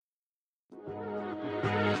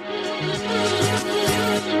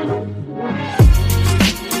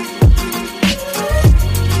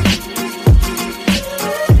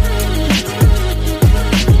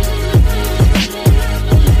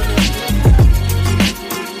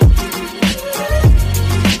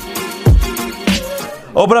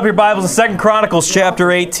Open up your Bibles to 2 Chronicles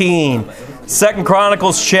chapter 18. 2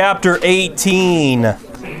 Chronicles chapter 18.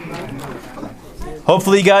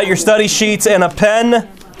 Hopefully you got your study sheets and a pen. I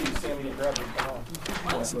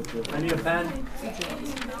need a pen.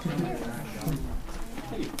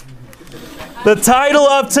 The title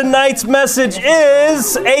of tonight's message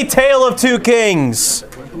is A Tale of Two Kings.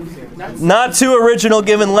 Not too original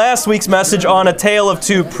given last week's message on A Tale of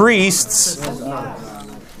Two Priests.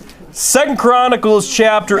 2 Chronicles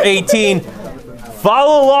chapter 18.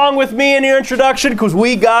 Follow along with me in your introduction because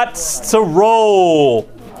we got to roll.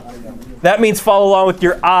 That means follow along with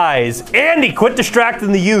your eyes. Andy, quit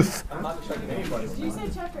distracting the youth. Did you say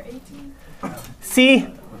chapter 18? See?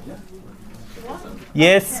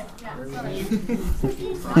 Yes.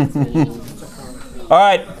 All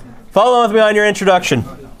right. Follow along with me on your introduction.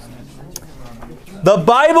 The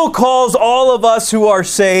Bible calls all of us who are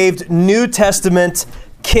saved New Testament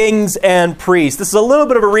kings and priests. This is a little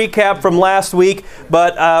bit of a recap from last week,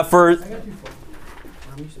 but for...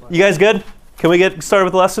 You guys good? Can we get started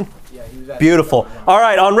with the lesson? Beautiful. All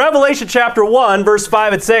right, on Revelation chapter 1, verse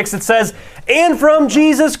 5 and 6, it says, "And from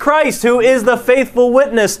Jesus Christ, who is the faithful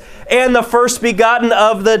witness, and the first begotten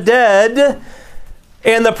of the dead,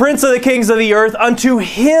 and the prince of the kings of the earth, unto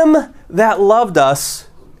him that loved us,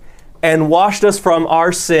 and washed us from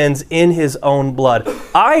our sins in his own blood."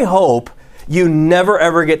 I hope you never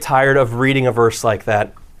ever get tired of reading a verse like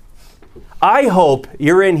that. I hope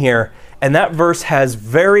you're in here and that verse has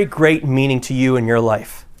very great meaning to you in your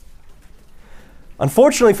life.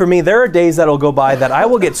 Unfortunately for me, there are days that'll go by that I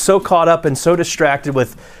will get so caught up and so distracted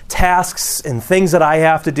with tasks and things that I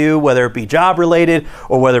have to do, whether it be job related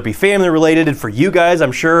or whether it be family related. And for you guys,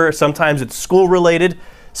 I'm sure sometimes it's school related,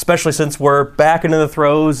 especially since we're back into the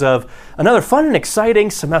throes of another fun and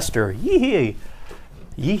exciting semester. Yee-hee.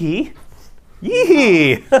 Yee-hee.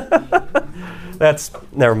 Yee! That's,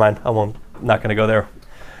 never mind. I'm not going to go there.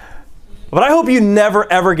 But I hope you never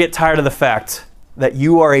ever get tired of the fact that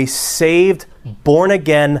you are a saved, born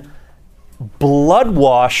again,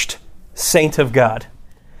 blood-washed saint of God.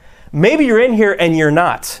 Maybe you're in here and you're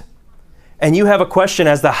not. And you have a question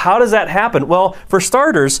as to how does that happen? Well, for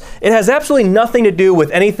starters, it has absolutely nothing to do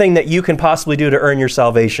with anything that you can possibly do to earn your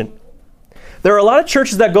salvation. There are a lot of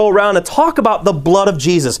churches that go around and talk about the blood of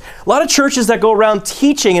Jesus. A lot of churches that go around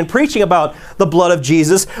teaching and preaching about the blood of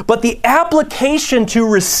Jesus, but the application to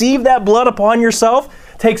receive that blood upon yourself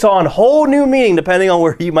takes on whole new meaning depending on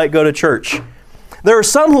where you might go to church. There are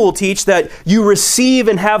some who will teach that you receive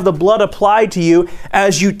and have the blood applied to you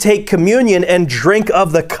as you take communion and drink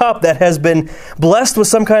of the cup that has been blessed with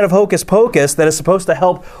some kind of hocus pocus that is supposed to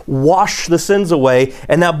help wash the sins away,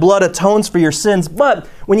 and that blood atones for your sins. But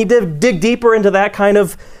when you dig deeper into that kind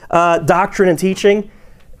of doctrine and teaching,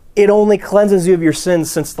 it only cleanses you of your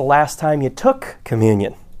sins since the last time you took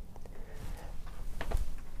communion.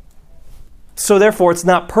 So therefore, it's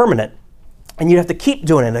not permanent. And you'd have to keep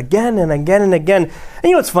doing it again and again and again. And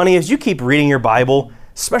you know what's funny is you keep reading your Bible,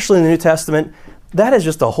 especially in the New Testament, that is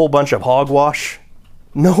just a whole bunch of hogwash.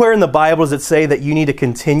 Nowhere in the Bible does it say that you need to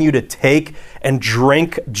continue to take and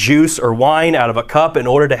drink juice or wine out of a cup in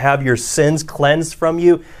order to have your sins cleansed from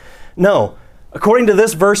you. No. According to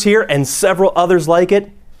this verse here and several others like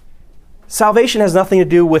it, salvation has nothing to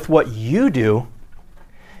do with what you do.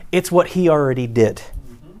 It's what he already did.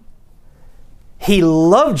 He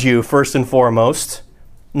loved you first and foremost.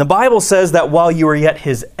 And the Bible says that while you were yet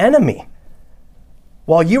his enemy,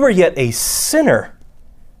 while you were yet a sinner,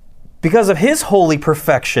 because of his holy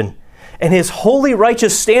perfection and his holy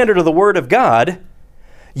righteous standard of the Word of God,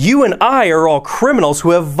 you and I are all criminals who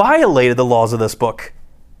have violated the laws of this book.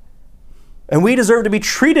 And we deserve to be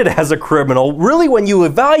treated as a criminal. Really, when you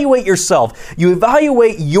evaluate yourself, you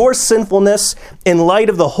evaluate your sinfulness in light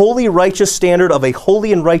of the holy righteous standard of a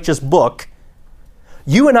holy and righteous book,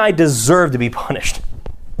 you and I deserve to be punished.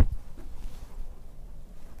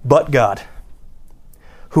 But God,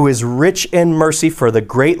 who is rich in mercy for the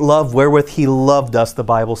great love wherewith he loved us, the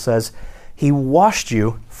Bible says, he washed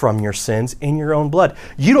you from your sins in your own blood.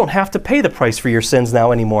 You don't have to pay the price for your sins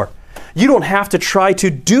now anymore. You don't have to try to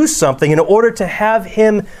do something in order to have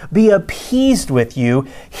him be appeased with you.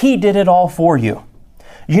 He did it all for you.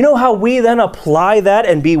 You know how we then apply that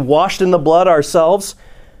and be washed in the blood ourselves?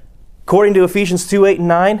 According to Ephesians 2:8 and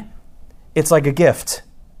 9, it's like a gift.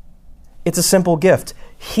 It's a simple gift.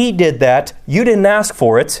 He did that. You didn't ask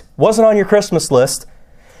for it. Wasn't on your Christmas list.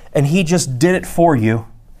 And he just did it for you.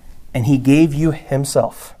 And he gave you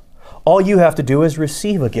himself. All you have to do is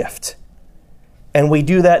receive a gift. And we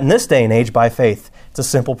do that in this day and age by faith. It's a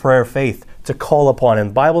simple prayer of faith. to call upon him.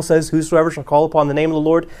 The Bible says, whosoever shall call upon the name of the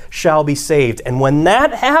Lord shall be saved. And when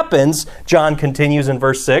that happens, John continues in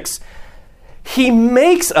verse 6, he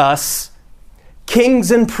makes us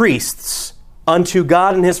kings and priests unto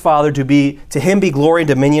God and his Father, to him be glory and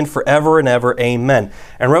dominion forever and ever. Amen.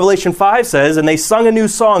 And Revelation 5 says, and they sung a new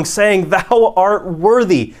song, saying, thou art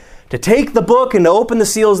worthy to take the book and to open the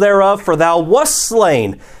seals thereof, for thou wast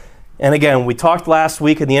slain. And again, we talked last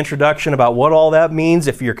week in the introduction about what all that means.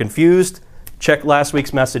 If you're confused, check last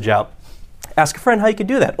week's message out. Ask a friend how you can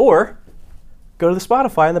do that. Or go to the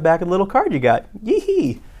Spotify in the back of the little card you got.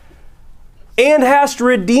 Yee-hee. And hast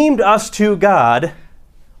redeemed us to God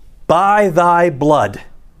by thy blood.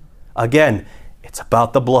 Again, it's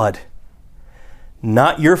about the blood.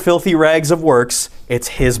 Not your filthy rags of works, it's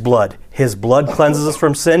his blood. His blood cleanses us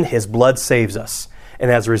from sin, his blood saves us. And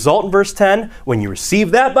as a result, in verse 10, when you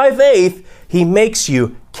receive that by faith, he makes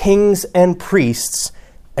you kings and priests,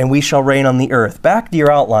 and we shall reign on the earth. Back to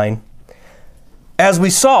your outline. As we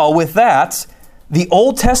saw with that, the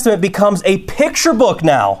Old Testament becomes a picture book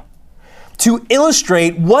now to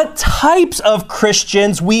illustrate what types of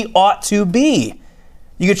Christians we ought to be.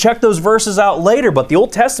 You can check those verses out later, but the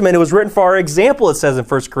Old Testament, it was written for our example, it says in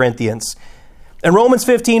 1 Corinthians. And Romans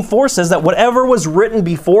 15:4 says that whatever was written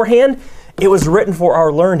beforehand, it was written for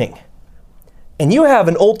our learning. And you have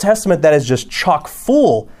an Old Testament that is just chock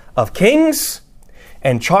full of kings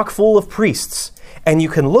and chock full of priests. And you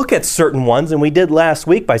can look at certain ones, and we did last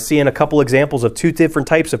week by seeing a couple examples of two different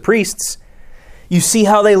types of priests. You see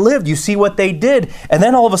how they lived, you see what they did, and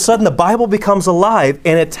then all of a sudden the Bible becomes alive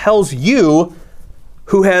and it tells you,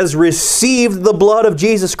 who has received the blood of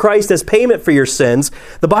Jesus Christ as payment for your sins,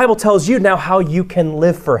 the Bible tells you now how you can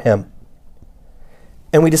live for him.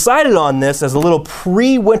 And we decided on this as a little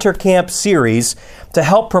pre-winter camp series to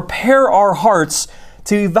help prepare our hearts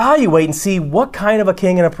to evaluate and see what kind of a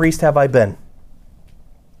king and a priest have I been.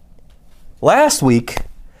 Last week,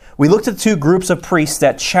 we looked at two groups of priests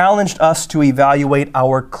that challenged us to evaluate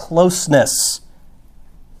our closeness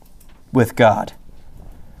with God.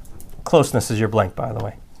 Closeness is your blank, by the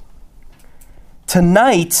way.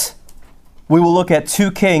 Tonight, we will look at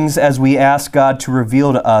two kings as we ask God to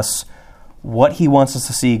reveal to us what he wants us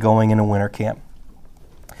to see going into winter camp.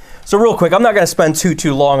 So real quick, I'm not going to spend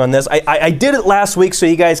too long on this. I did it last week, so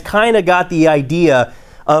you guys kind of got the idea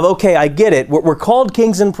of, okay, I get it. We're called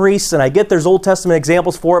kings and priests, and I get there's Old Testament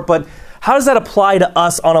examples for it, but how does that apply to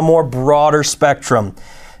us on a more broader spectrum?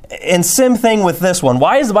 And same thing with this one.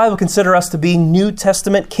 Why does the Bible consider us to be New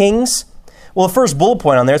Testament kings? Well, the first bullet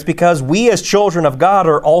point on there is because we as children of God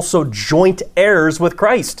are also joint heirs with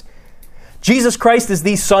Christ. Jesus Christ is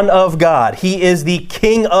the Son of God. He is the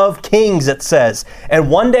King of Kings, it says. And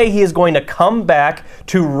one day he is going to come back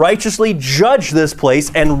to righteously judge this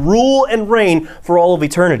place and rule and reign for all of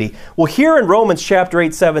eternity. Well, here in Romans chapter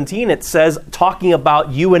 8:17, it says, talking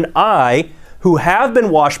about you and I, who have been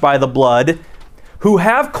washed by the blood, who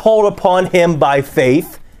have called upon him by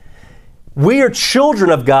faith, we are children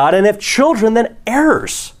of God, and if children, then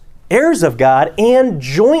heirs. Heirs of God and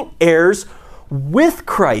joint heirs with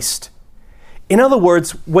Christ. In other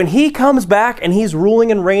words, when he comes back and he's ruling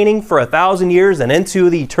and reigning for 1,000 years and into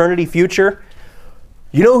the eternity future,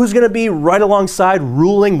 you know who's going to be right alongside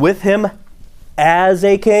ruling with him as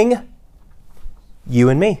a king? You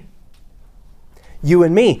and me. You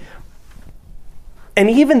and me. And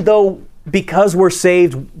even though because we're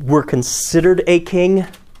saved, we're considered a king,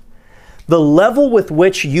 the level with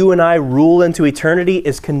which you and I rule into eternity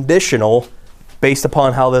is conditional based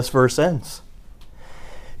upon how this verse ends.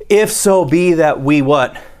 If so be that we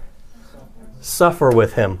what? Suffer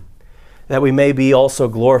with him, that we may be also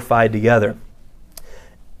glorified together.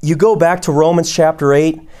 You go back to Romans chapter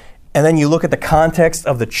 8, and then you look at the context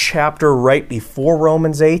of the chapter right before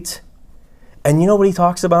Romans 8, and you know what he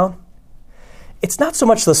talks about? It's not so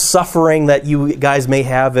much the suffering that you guys may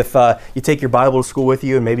have if you take your Bible to school with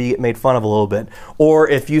you and maybe you get made fun of a little bit, or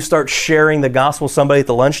if you start sharing the gospel with somebody at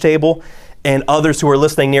the lunch table, and others who are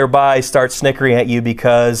listening nearby start snickering at you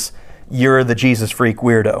because you're the Jesus freak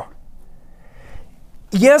weirdo.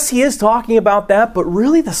 Yes, he is talking about that, but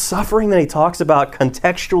really the suffering that he talks about,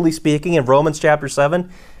 contextually speaking, in Romans chapter 7,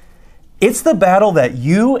 it's the battle that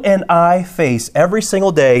you and I face every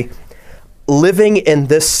single day living in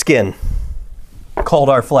this skin called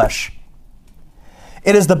our flesh.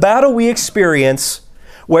 It is the battle we experience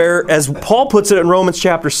where, as Paul puts it in Romans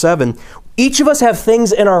chapter 7, each of us have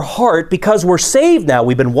things in our heart because we're saved now.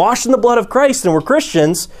 We've been washed in the blood of Christ and we're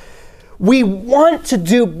Christians. We want to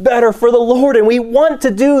do better for the Lord and we want to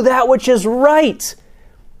do that which is right.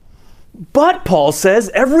 But Paul says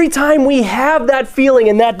every time we have that feeling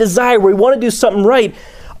and that desire where we want to do something right,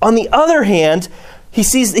 On the other hand, he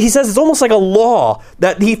says it's almost like a law,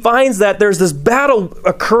 that he finds that there's this battle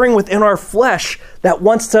occurring within our flesh that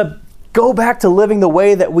wants to go back to living the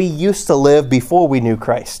way that we used to live before we knew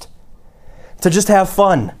Christ. To just have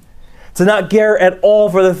fun. To not care at all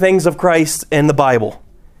for the things of Christ in the Bible.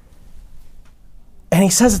 And he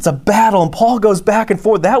says it's a battle, and Paul goes back and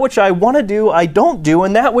forth. That which I want to do, I don't do,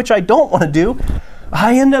 and that which I don't want to do,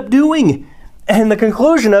 I end up doing. And the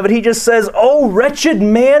conclusion of it, he just says, "Oh, wretched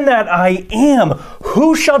man that I am,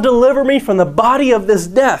 who shall deliver me from the body of this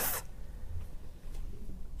death?"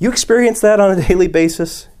 You experience that on a daily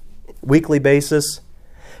basis, weekly basis?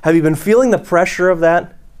 Have you been feeling the pressure of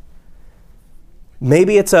that?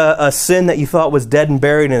 Maybe it's a sin that you thought was dead and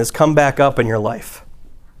buried and has come back up in your life.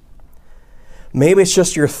 Maybe it's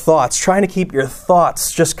just your thoughts, trying to keep your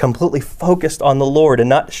thoughts just completely focused on the Lord and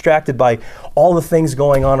not distracted by all the things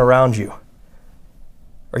going on around you.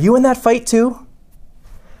 Are you in that fight too?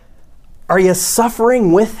 Are you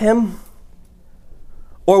suffering with Him?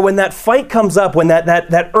 Or when that fight comes up, when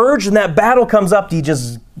that urge and that battle comes up, do you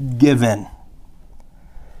just give in?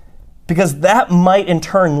 Because that might in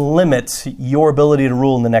turn limit your ability to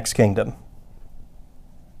rule in the next kingdom.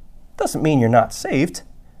 Doesn't mean you're not saved.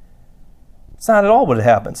 It's not at all what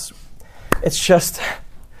happens. It's just,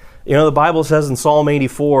 the Bible says in Psalm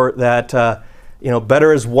 84 that,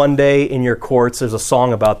 better is one day in your courts. There's a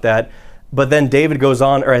song about that. But then David goes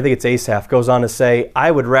on, or I think it's Asaph, goes on to say,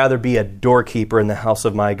 I would rather be a doorkeeper in the house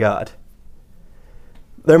of my God.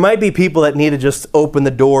 There might be people that need to just open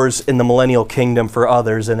the doors in the millennial kingdom for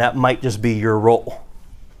others, and that might just be your role.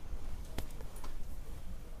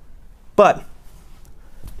 But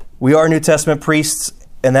we are New Testament priests,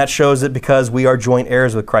 and that shows it because we are joint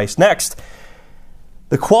heirs with Christ. Next,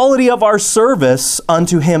 the quality of our service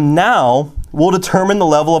unto Him now will determine the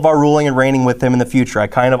level of our ruling and reigning with Him in the future. I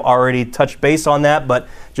kind of already touched base on that, but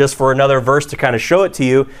just for another verse to kind of show it to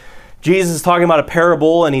you, Jesus is talking about a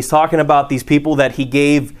parable, and He's talking about these people that He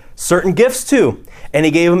gave certain gifts to, and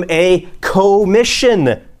He gave them a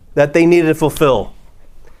commission that they needed to fulfill.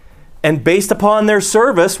 And based upon their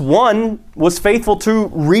service, one was faithful to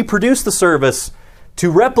reproduce the service, to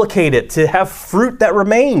replicate it, to have fruit that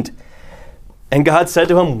remained. And God said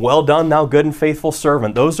to him, well done, thou good and faithful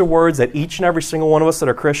servant. Those are words that each and every single one of us that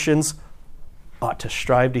are Christians ought to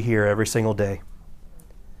strive to hear every single day.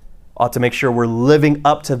 Ought to make sure we're living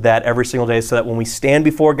up to that every single day so that when we stand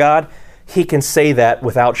before God, He can say that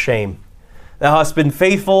without shame. Thou hast been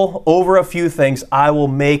faithful over a few things. I will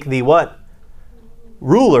make thee what?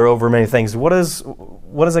 Ruler over many things. What does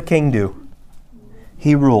a king do?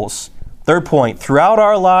 He rules. Third point, throughout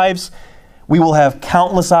our lives, we will have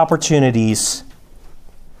countless opportunities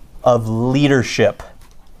of leadership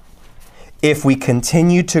if we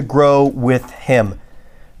continue to grow with Him.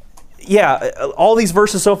 Yeah, all these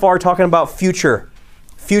verses so far are talking about future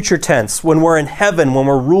tense, when we're in heaven, when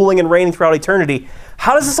we're ruling and reigning throughout eternity.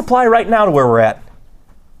 How does this apply right now to where we're at?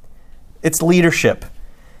 It's leadership.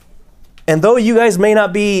 And though you guys may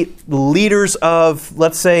not be leaders of,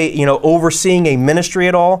 let's say, overseeing a ministry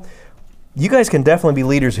at all, you guys can definitely be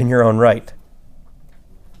leaders in your own right.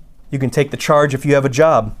 You can take the charge if you have a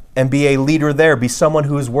job and be a leader there, be someone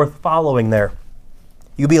who is worth following there.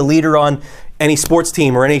 You be a leader on any sports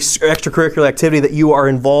team or any extracurricular activity that you are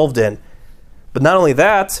involved in. But not only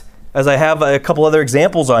that, as I have a couple other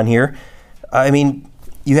examples on here, you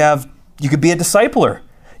could be a discipler.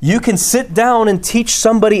 You can sit down and teach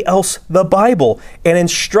somebody else the Bible and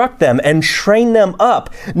instruct them and train them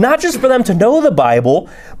up. Not just for them to know the Bible,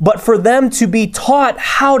 but for them to be taught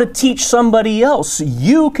how to teach somebody else.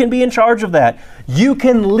 You can be in charge of that. You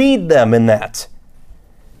can lead them in that.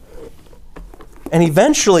 And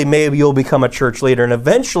eventually, maybe you'll become a church leader. And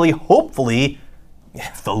eventually, hopefully,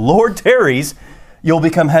 if the Lord tarries, you'll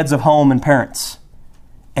become heads of home and parents.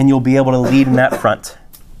 And you'll be able to lead in that front.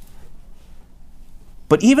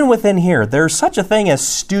 But even within here, there's such a thing as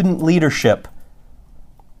student leadership.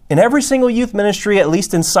 In every single youth ministry, at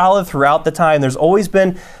least in Solid throughout the time, there's always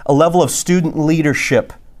been a level of student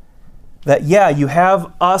leadership. That, you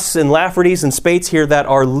have us in Lafferty's and Spates here that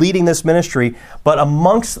are leading this ministry, but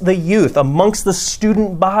amongst the youth, amongst the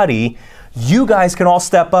student body, you guys can all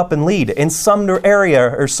step up and lead in some area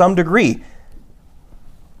or some degree.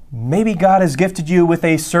 Maybe God has gifted you with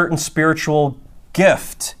a certain spiritual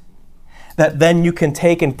gift that then you can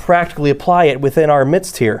take and practically apply it within our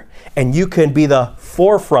midst here. And you can be the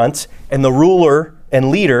forefront and the ruler and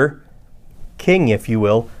leader, king, if you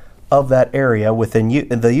will, of that area within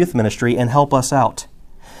the youth ministry and help us out.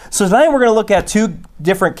 So tonight we're going to look at two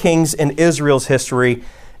different kings in Israel's history,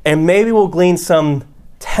 and maybe we'll glean some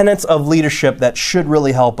tenets of leadership that should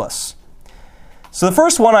really help us. So the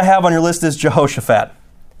first one I have on your list is Jehoshaphat.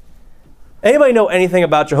 Anybody know anything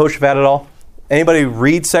about Jehoshaphat at all? Anybody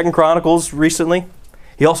read 2 Chronicles recently?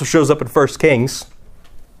 He also shows up in 1 Kings.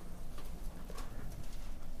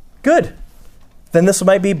 Good. Then this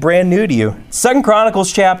might be brand new to you. 2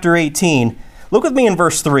 Chronicles chapter 18. Look with me in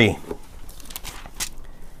verse 3.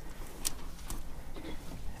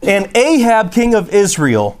 And Ahab, king of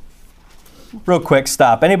Israel. Real quick,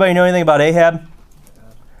 stop. Anybody know anything about Ahab?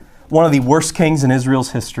 One of the worst kings in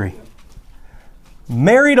Israel's history.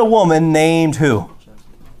 Married a woman named who?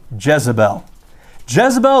 Jezebel.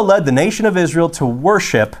 Jezebel led the nation of Israel to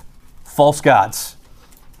worship false gods,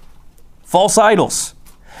 false idols.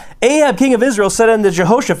 Ahab, king of Israel, said unto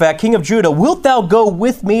Jehoshaphat, king of Judah, wilt thou go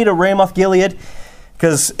with me to Ramoth Gilead?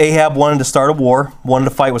 Because Ahab wanted to start a war, wanted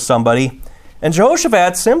to fight with somebody. And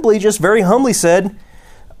Jehoshaphat simply, just very humbly said,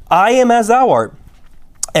 I am as thou art,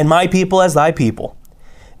 and my people as thy people,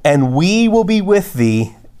 and we will be with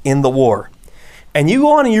thee in the war. And you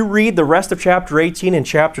go on and you read the rest of chapter 18 and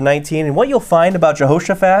chapter 19, and what you'll find about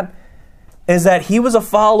Jehoshaphat is that he was a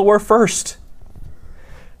follower first.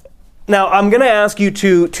 Now, I'm going to ask you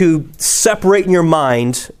to separate in your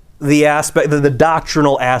mind the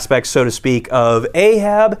doctrinal aspect, so to speak, of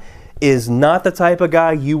Ahab is not the type of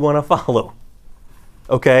guy you want to follow.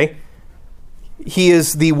 Okay? He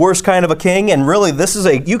is the worst kind of a king, and really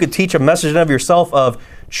you could teach a message of yourself of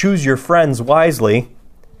choose your friends wisely.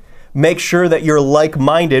 Make sure that you're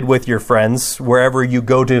like-minded with your friends wherever you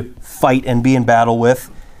go to fight and be in battle with.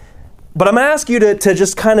 But I'm going to ask you to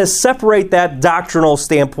just kind of separate that doctrinal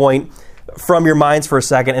standpoint from your minds for a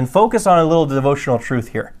second and focus on a little devotional truth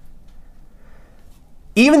here.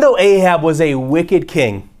 Even though Ahab was a wicked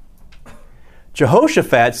king,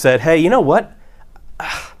 Jehoshaphat said, hey, you know what?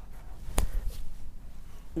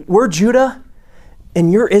 We're Judah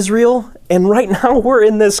and you're Israel, and right now we're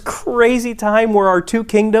in this crazy time where our two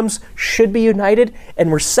kingdoms should be united, and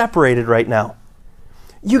we're separated right now.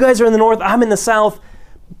 You guys are in the north, I'm in the south,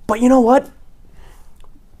 but you know what?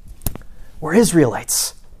 We're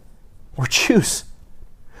Israelites. We're Jews.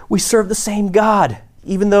 We serve the same God,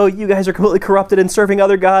 even though you guys are completely corrupted and serving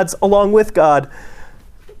other gods along with God.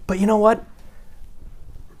 But you know what?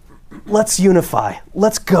 Let's unify.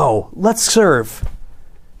 Let's go. Let's serve.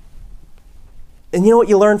 And you know what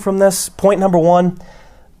you learn from this? Point number one,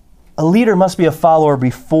 a leader must be a follower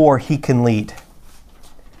before he can lead.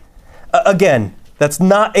 Again,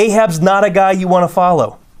 Ahab's not a guy you want to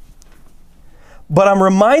follow. But I'm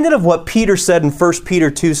reminded of what Peter said in 1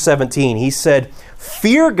 Peter 2:17. He said,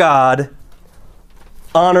 fear God,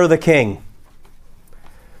 honor the king.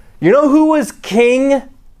 You know who was king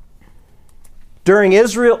during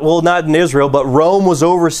Israel? Well, not in Israel, but Rome was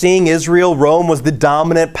overseeing Israel. Rome was the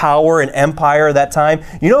dominant power and empire at that time.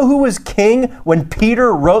 You know who was king when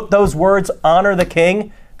Peter wrote those words, honor the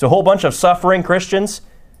king, to a whole bunch of suffering Christians?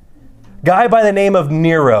 Guy by the name of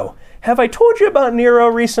Nero. Have I told you about Nero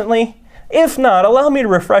recently? If not, allow me to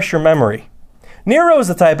refresh your memory. Nero is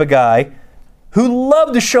the type of guy who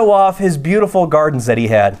loved to show off his beautiful gardens that he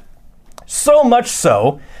had. So much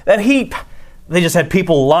so that they just had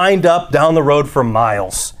people lined up down the road for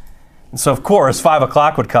miles. And so, of course, 5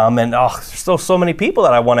 o'clock would come, and there's still so many people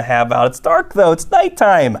that I want to have out. It's dark, though. It's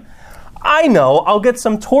nighttime. I know. I'll get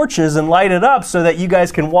some torches and light it up so that you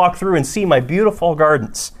guys can walk through and see my beautiful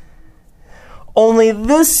gardens. Only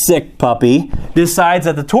this sick puppy decides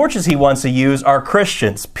that the torches he wants to use are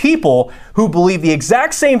Christians, people who believe the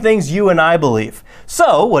exact same things you and I believe.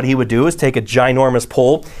 So what he would do is take a ginormous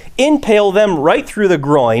pole, impale them right through the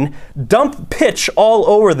groin, dump pitch all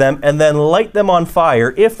over them, and then light them on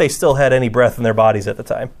fire if they still had any breath in their bodies at the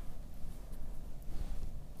time.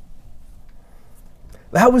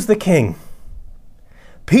 That was the king.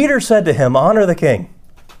 Peter said to him, honor the king.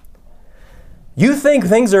 You think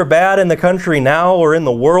things are bad in the country now or in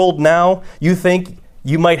the world now? You think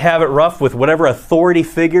you might have it rough with whatever authority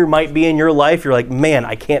figure might be in your life? You're like, man,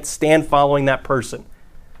 I can't stand following that person.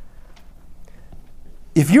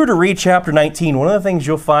 If you were to read chapter 19, one of the things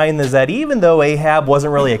you'll find is that even though Ahab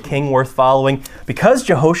wasn't really a king worth following, because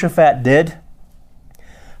Jehoshaphat did,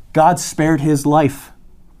 God spared his life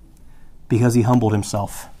because he humbled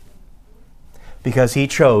himself. Because he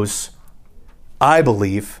chose, I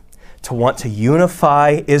believe, to want to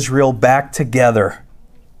unify Israel back together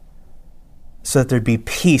so that there'd be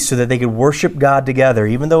peace, so that they could worship God together,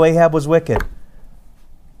 even though Ahab was wicked.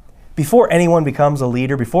 Before anyone becomes a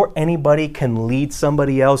leader, before anybody can lead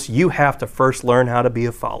somebody else, you have to first learn how to be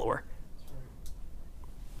a follower.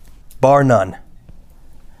 Bar none.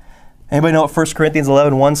 Anybody know what 1 Corinthians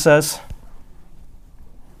 11:1 says?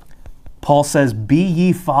 Paul says, be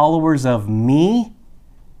ye followers of me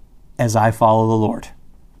as I follow the Lord.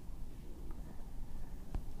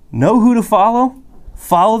 Know who to follow?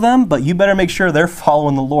 Follow them, but you better make sure they're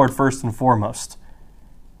following the Lord first and foremost.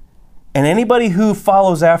 And anybody who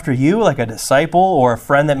follows after you, like a disciple or a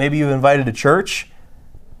friend that maybe you've invited to church,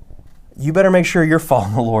 you better make sure you're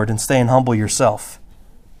following the Lord and staying humble yourself.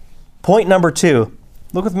 Point number 2.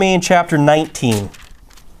 Look with me in chapter 19.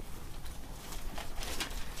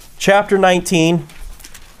 Chapter 19.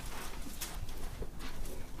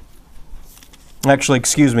 Actually,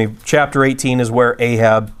 excuse me. Chapter 18 is where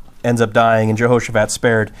Ahab ends up dying and Jehoshaphat's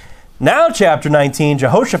spared. Now chapter 19,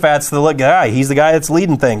 Jehoshaphat's the guy. He's the guy that's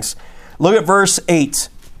leading things. Look at verse 8.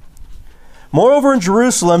 Moreover, in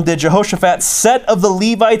Jerusalem did Jehoshaphat set of the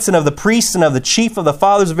Levites and of the priests and of the chief of the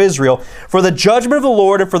fathers of Israel for the judgment of the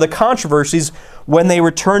Lord and for the controversies when they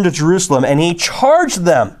returned to Jerusalem. And he charged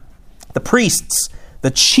them, the priests,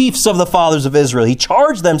 the chiefs of the fathers of Israel, he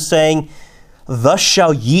charged them, saying, Thus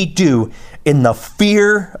shall ye do in the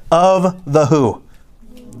fear of the who?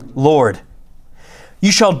 Lord.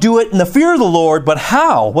 You shall do it in the fear of the Lord, but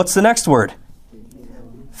how? What's the next word?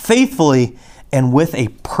 Faithfully and with a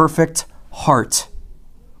perfect heart.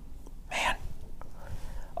 Man,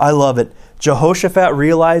 I love it. Jehoshaphat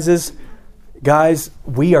realizes, guys,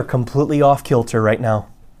 we are completely off kilter right now.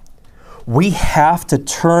 We have to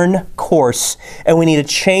turn course and we need to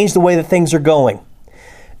change the way that things are going.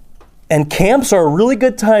 And camps are a really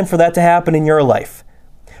good time for that to happen in your life.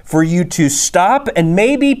 For you to stop and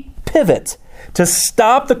maybe pivot, to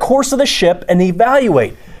stop the course of the ship and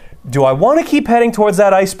evaluate. Do I want to keep heading towards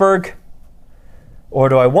that iceberg? Or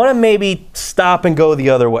do I want to maybe stop and go the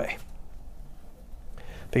other way?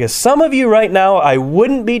 Because some of you right now, I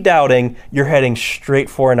wouldn't be doubting you're heading straight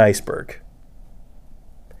for an iceberg.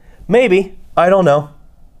 Maybe, I don't know.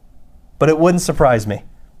 But it wouldn't surprise me.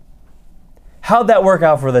 How'd that work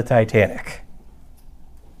out for the Titanic?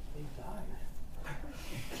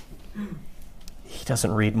 He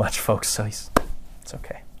doesn't read much, folks, so it's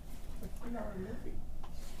okay.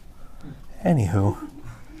 Anywho,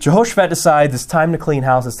 Jehoshaphat decides it's time to clean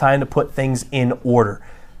house, it's time to put things in order.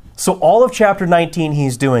 So all of chapter 19,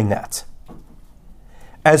 he's doing that.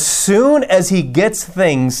 As soon as he gets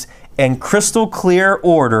things in crystal clear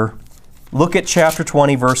order, look at chapter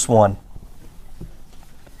 20, verse 1.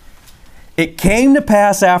 It came to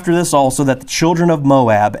pass after this also that the children of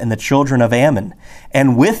Moab and the children of Ammon,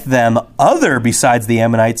 and with them other besides the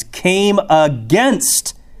Ammonites, came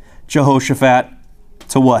against Jehoshaphat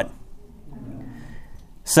to what?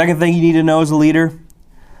 Second thing you need to know as a leader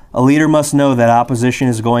must know that opposition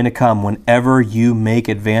is going to come whenever you make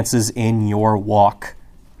advances in your walk.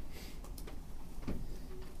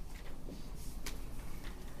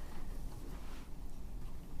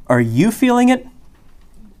 Are you feeling it?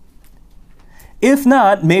 If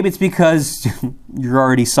not, maybe it's because you're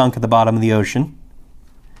already sunk at the bottom of the ocean.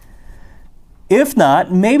 If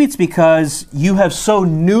not, maybe it's because you have so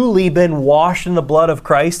newly been washed in the blood of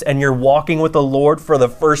Christ and you're walking with the Lord for the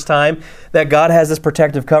first time that God has this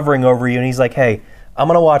protective covering over you and he's like, hey, I'm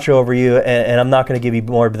going to watch over you and I'm not going to give you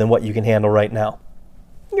more than what you can handle right now.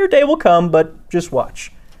 Your day will come, but just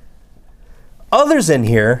watch. Others in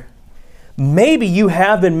here, maybe you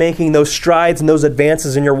have been making those strides and those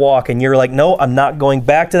advances in your walk and you're like, no, I'm not going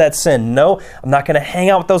back to that sin. No, I'm not going to hang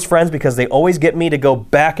out with those friends because they always get me to go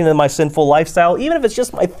back into my sinful lifestyle. Even if it's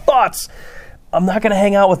just my thoughts, I'm not going to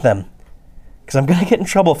hang out with them because I'm going to get in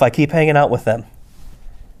trouble if I keep hanging out with them.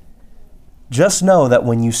 Just know that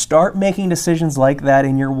when you start making decisions like that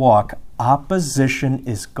in your walk, opposition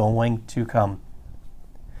is going to come.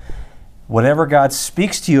 Whatever God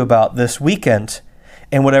speaks to you about this weekend,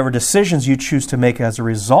 and whatever decisions you choose to make as a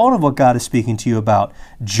result of what God is speaking to you about,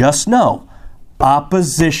 just know,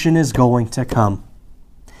 opposition is going to come.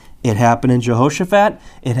 It happened in Jehoshaphat.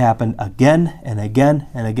 It happened again and again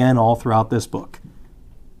and again all throughout this book.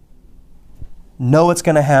 Know it's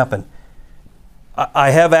going to happen. I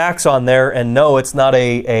have Acts on there, and no, it's not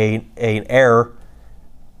an error.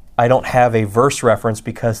 I don't have a verse reference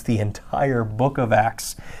because the entire book of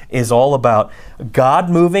Acts is all about God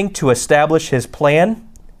moving to establish his plan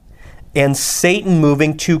and Satan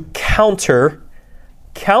moving to counterfeit,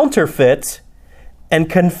 and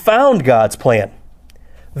confound God's plan.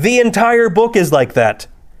 The entire book is like that.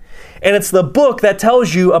 And it's the book that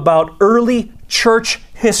tells you about early church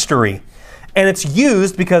history. And it's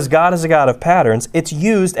used, because God is a God of patterns, it's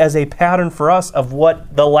used as a pattern for us of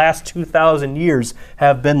what the last 2,000 years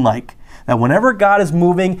have been like. That whenever God is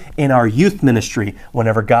moving in our youth ministry,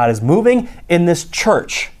 whenever God is moving in this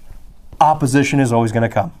church, opposition is always going to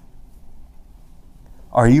come.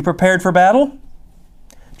 Are you prepared for battle?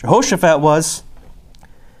 Jehoshaphat was.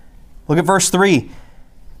 Look at verse 3.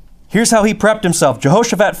 Here's how he prepped himself.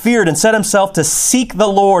 Jehoshaphat feared and set himself to seek the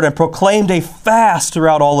Lord and proclaimed a fast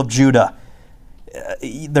throughout all of Judah.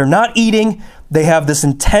 They're not eating. They have this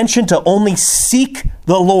intention to only seek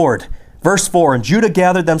the Lord. Verse 4, and Judah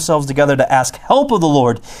gathered themselves together to ask help of the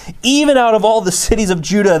Lord. Even out of all the cities of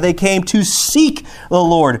Judah, they came to seek the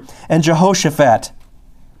Lord. And Jehoshaphat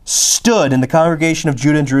stood in the congregation of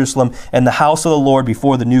Judah and Jerusalem and the house of the Lord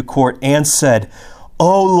before the new court and said,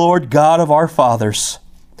 O Lord God of our fathers,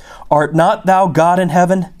 art not thou God in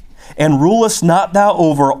heaven? And rulest not thou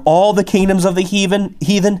over all the kingdoms of the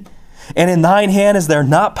heathen? And in thine hand is there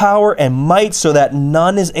not power and might, so that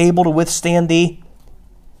none is able to withstand thee?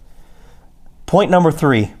 Point number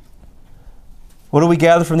 3. What do we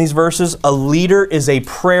gather from these verses? A leader is a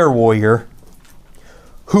prayer warrior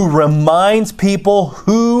who reminds people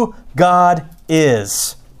who God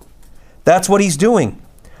is. That's what he's doing.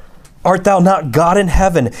 Art thou not God in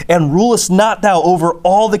heaven, and rulest not thou over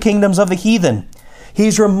all the kingdoms of the heathen?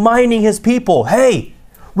 He's reminding his people, hey,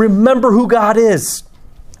 remember who God is.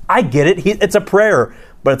 I get it. It's a prayer,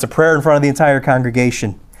 but it's a prayer in front of the entire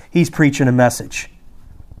congregation. He's preaching a message,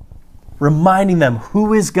 reminding them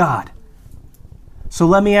who is God. So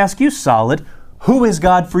let me ask you, Solid, who is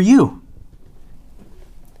God for you?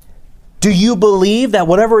 Do you believe that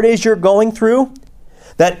whatever it is you're going through,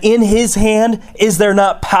 that in his hand is there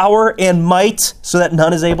not power and might, so that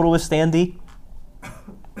none is able to withstand thee?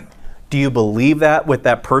 Do you believe that with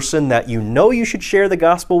that person that you know you should share the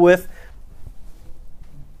gospel with,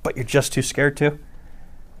 but you're just too scared to?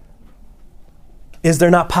 Is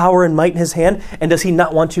there not power and might in his hand? And does he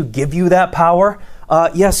not want to give you that power?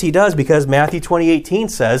 Yes, he does, because Matthew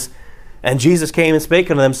 20:18 says, and Jesus came and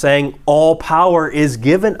spake unto them, saying, all power is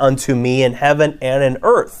given unto me in heaven and in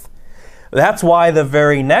earth. That's why the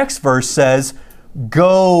very next verse says,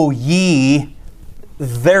 go ye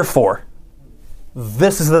therefore.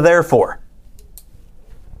 This is the therefore.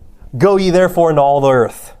 Go ye therefore into all the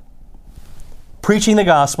earth. Preaching the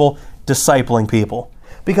gospel, discipling people.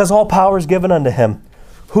 Because all power is given unto him.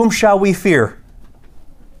 Whom shall we fear?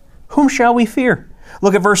 Whom shall we fear?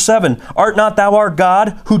 Look at verse 7. Art not thou our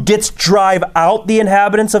God, who didst drive out the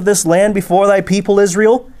inhabitants of this land before thy people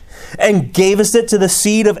Israel, and gavest it to the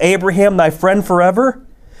seed of Abraham thy friend forever?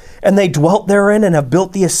 And they dwelt therein, and have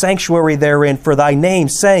built thee a sanctuary therein for thy name,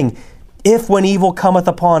 saying, if when evil cometh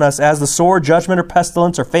upon us, as the sword, judgment, or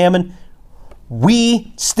pestilence, or famine,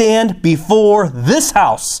 we stand before this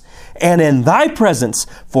house, and in thy presence,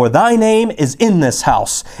 for thy name is in this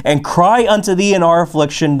house, and cry unto thee in our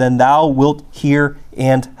affliction, then thou wilt hear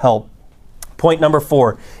and help. Point number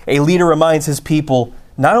 4, a leader reminds his people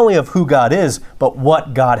not only of who God is, but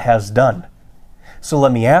what God has done. So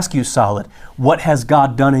let me ask you, Solid, what has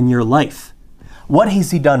God done in your life? What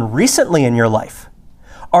has he done recently in your life?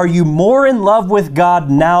 Are you more in love with God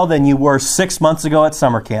now than you were 6 months ago at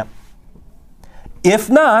summer camp? If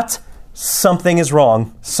not, something is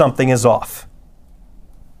wrong, something is off.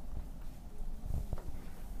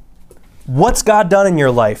 What's God done in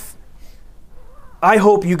your life? I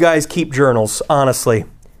hope you guys keep journals, honestly.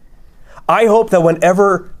 I hope that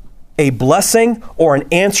whenever a blessing or an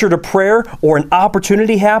answer to prayer or an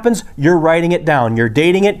opportunity happens, you're writing it down, you're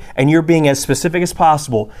dating it, and you're being as specific as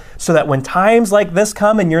possible, so that when times like this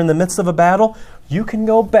come and you're in the midst of a battle, you can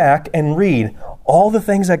go back and read all the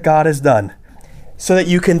things that God has done, so that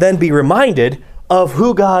you can then be reminded of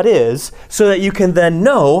who God is, so that you can then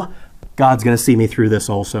know God's going to see me through this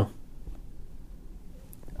also.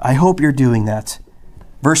 I hope you're doing that.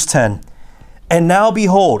 Verse 10, and now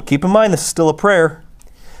behold, keep in mind this is still a prayer,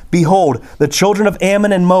 behold, the children of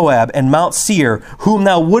Ammon and Moab and Mount Seir, whom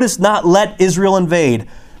thou wouldest not let Israel invade,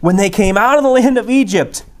 when they came out of the land of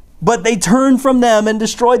Egypt, but they turned from them and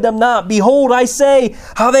destroyed them not. Behold, I say,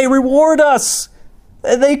 how they reward us.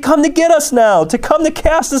 They come to get us now, to come to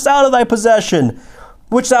cast us out of thy possession,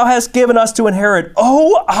 which thou hast given us to inherit.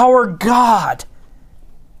 O our God.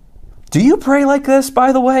 Do you pray like this,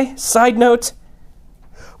 by the way? Side note.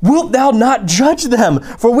 Wilt thou not judge them?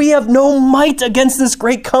 For we have no might against this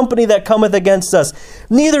great company that cometh against us.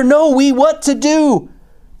 Neither know we what to do.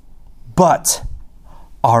 But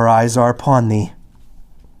our eyes are upon thee.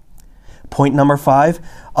 Point number 5,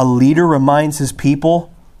 a leader reminds his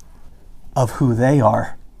people of who they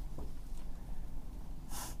are.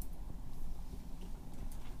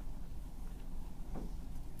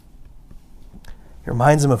 He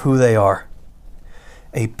reminds them of who they are.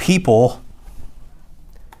 A people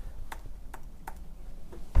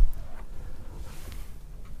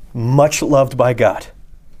much loved by God.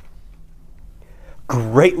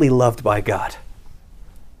 Greatly loved by God.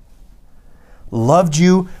 Loved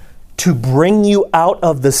you to bring you out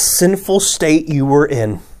of the sinful state you were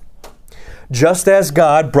in. just as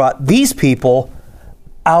God brought these people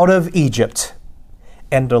out of Egypt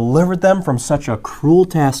and delivered them from such a cruel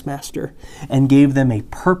taskmaster and gave them a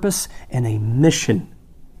purpose and a mission.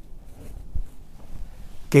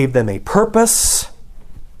 Gave them a purpose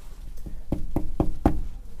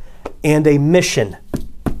and a mission.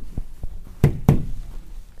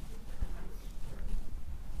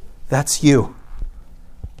 That's you.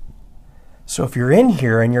 So if you're in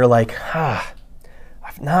here and you're like, I've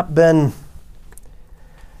not been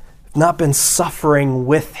suffering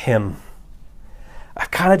with him. I've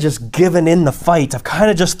kind of just given in the fight. I've kind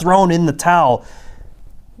of just thrown in the towel.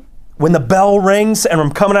 When the bell rings and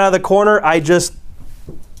I'm coming out of the corner, I just,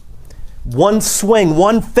 one swing,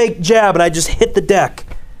 one fake jab, and I just hit the deck.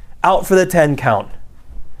 Out for the 10 count.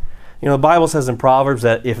 You know, the Bible says in Proverbs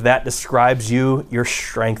that if that describes you, your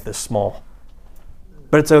strength is small.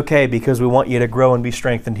 But it's okay because we want you to grow and be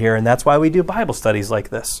strengthened here, and that's why we do Bible studies like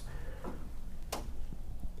this.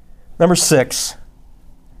 Number 6,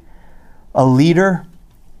 a leader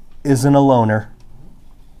isn't a loner.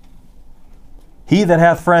 He that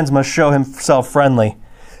hath friends must show himself friendly.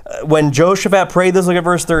 When Jehoshaphat prayed this, look at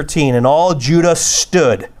verse 13, and all Judah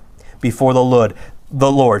stood before the Lord,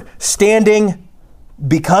 standing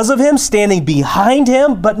because of him, standing behind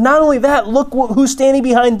him, but not only that, look who's standing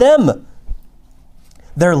behind them.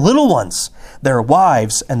 Their little ones, their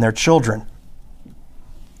wives, and their children.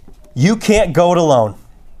 You can't go it alone.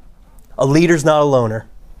 A leader's not a loner.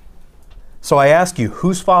 So I ask you,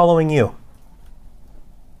 who's following you?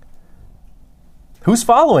 Who's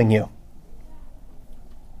following you?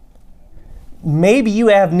 Maybe you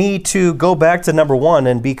have need to go back to number 1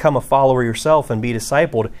 and become a follower yourself and be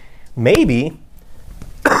discipled. Maybe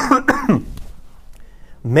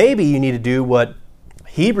you need to do what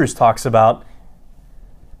Hebrews talks about,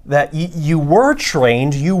 that you were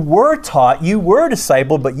trained, you were taught, you were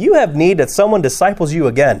discipled, but you have need that someone disciples you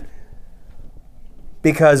again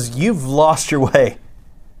because you've lost your way,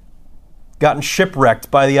 gotten shipwrecked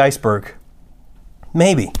by the iceberg.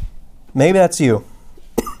 Maybe that's you.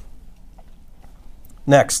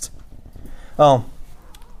 Next. Oh,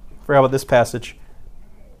 forgot about this passage.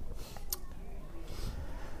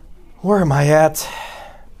 Where am I at?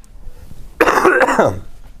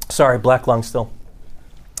 Sorry, black lung still.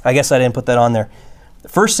 I guess I didn't put that on there.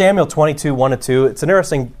 1 Samuel 22, 1-2. It's an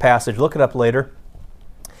interesting passage. Look it up later.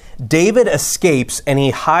 David escapes and he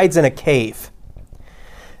hides in a cave.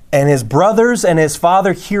 And his brothers and his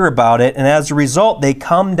father hear about it. And as a result, they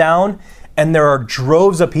come down and there are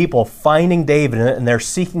droves of people finding David and they're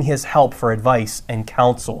seeking his help for advice and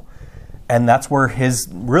counsel. And that's where his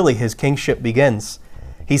kingship begins.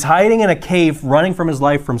 He's hiding in a cave, running from his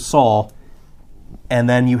life from Saul. And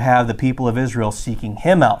then you have the people of Israel seeking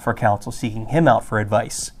him out for counsel, seeking him out for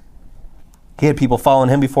advice. He had people following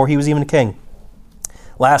him before he was even a king.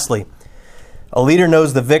 Lastly, a leader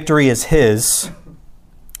knows the victory is his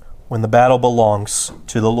when the battle belongs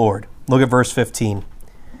to the Lord. Look at verse 15.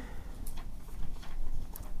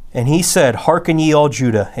 And he said, Hearken ye all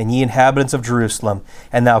Judah, and ye inhabitants of Jerusalem,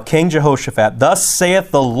 and thou King Jehoshaphat, thus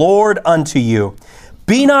saith the Lord unto you,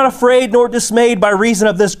 Be not afraid nor dismayed by reason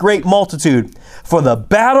of this great multitude, for the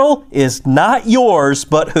battle is not yours,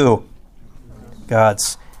 but who?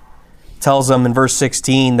 God's. Tells them in verse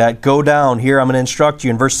 16 that go down, here I'm going to instruct you.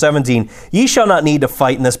 In verse 17, ye shall not need to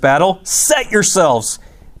fight in this battle. Set yourselves,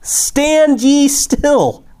 stand ye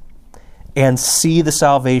still, and see the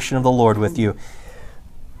salvation of the Lord with you.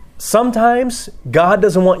 Sometimes God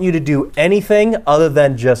doesn't want you to do anything other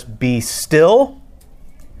than just be still,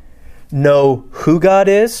 know who God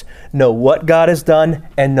is, know what God has done,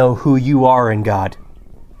 and know who you are in God.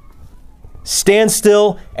 Stand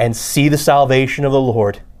still and see the salvation of the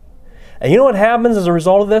Lord. And you know what happens as a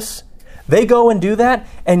result of this? They go and do that,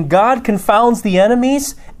 and God confounds the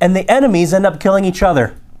enemies, and the enemies end up killing each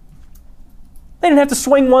other. They didn't have to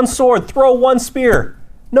swing one sword, throw one spear.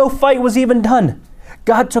 No fight was even done.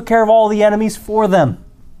 God took care of all the enemies for them.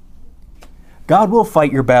 God will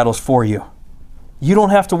fight your battles for you. You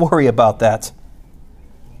don't have to worry about that.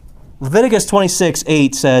 Leviticus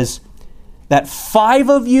 26:8 says that 5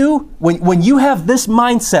 of you, when you have this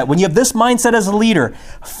mindset, when you have this mindset as a leader,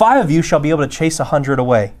 5 of you shall be able to chase 100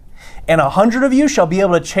 away. And 100 of you shall be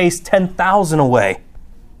able to chase 10,000 away.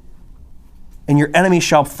 And your enemy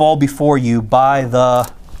shall fall before you by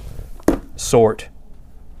the sword.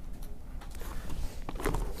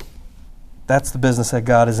 That's the business that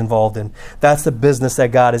God is involved in. That's the business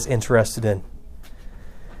that God is interested in.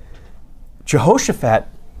 Jehoshaphat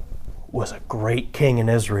was a great king in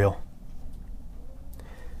Israel.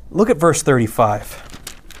 Look at verse 35.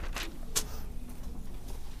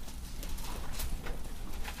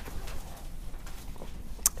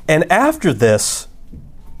 And after this,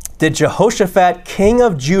 did Jehoshaphat, king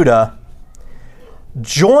of Judah,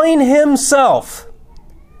 join himself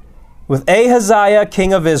with Ahaziah,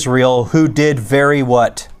 king of Israel, who did very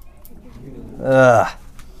what?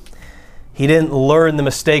 He didn't learn the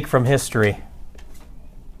mistake from history.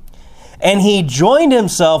 And he joined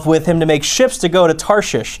himself with him to make ships to go to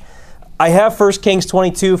Tarshish. I have 1 Kings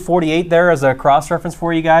 22:48 there as a cross-reference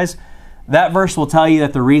for you guys. That verse will tell you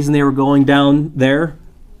that the reason they were going down there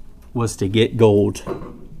was to get gold.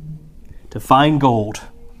 To find gold.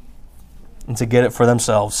 And to get it for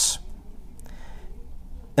themselves.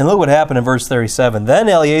 And look what happened in verse 37. Then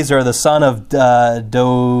Eleazar, the son of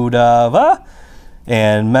Dodava,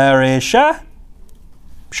 and Marisha,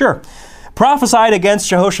 prophesied against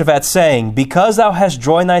Jehoshaphat, saying, because thou hast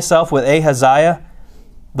joined thyself with Ahaziah,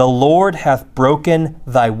 the Lord hath broken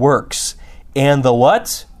thy works. And the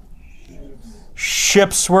what?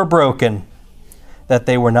 Ships were broken, that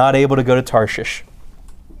they were not able to go to Tarshish.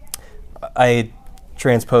 I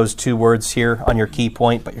transposed two words here on your key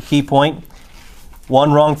point, but your key point,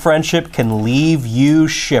 one wrong friendship can leave you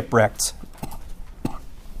shipwrecked.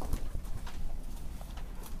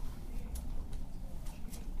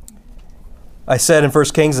 I said in 1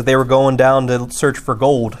 Kings that they were going down to search for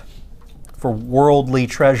gold, for worldly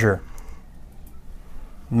treasure.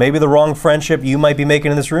 Maybe the wrong friendship you might be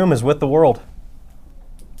making in this room is with the world.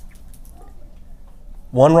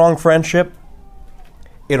 One wrong friendship,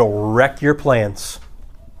 it'll wreck your plans.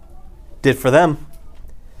 Did for them.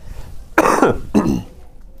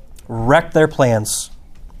 Wrecked their plans.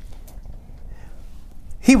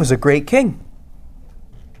 He was a great king.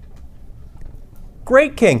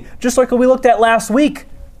 Great king. Just like we looked at last week,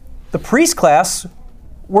 the priest class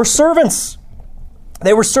were servants.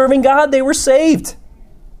 They were serving God. They were saved.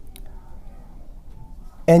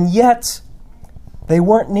 And yet, they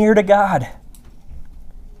weren't near to God.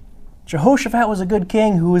 Jehoshaphat was a good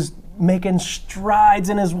king who was making strides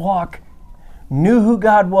in his walk, knew who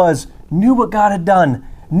God was, knew what God had done,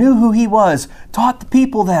 knew who he was, taught the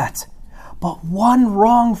people that. But one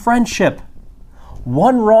wrong friendship,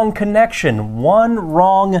 one wrong connection, one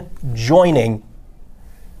wrong joining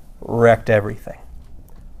wrecked everything.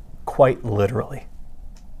 Quite literally.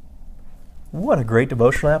 What a great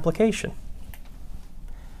devotional application.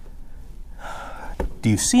 Do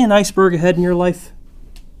you see an iceberg ahead in your life?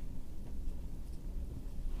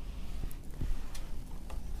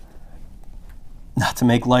 Not to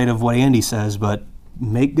make light of what Andy says, but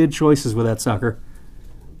make good choices with that sucker.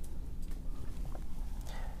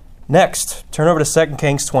 Next, turn over to 2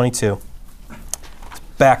 Kings 22.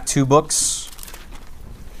 Back 2 books.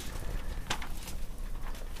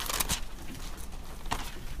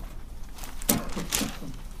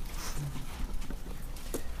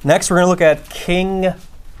 Next, we're going to look at King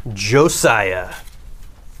Josiah.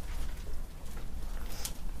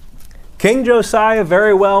 King Josiah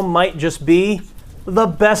very well might just be the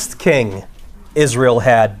best king Israel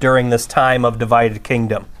had during this time of divided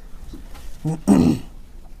kingdom.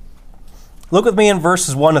 Look with me in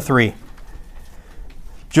verses 1 to 3.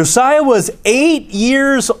 Josiah was 8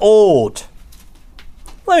 years old.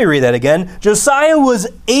 Let me read that again. Josiah was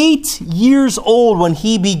 8 years old when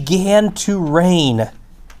he began to reign.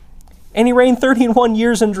 And he reigned 31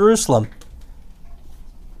 years in Jerusalem.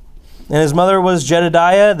 And his mother was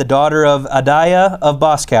Jedidiah, the daughter of Adiah of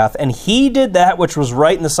Boskath. And he did that which was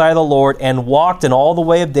right in the sight of the Lord, and walked in all the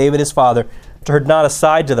way of David his father, turned not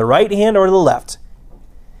aside to the right hand or to the left.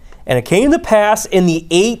 And it came to pass in the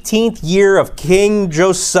 18th year of King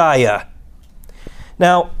Josiah.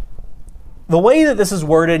 Now, the way that this is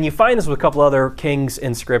worded, and you find this with a couple other kings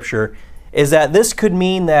in Scripture, is that this could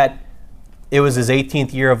mean that it was his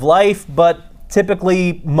 18th year of life, but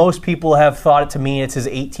typically most people have thought it to mean it's his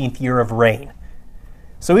 18th year of reign.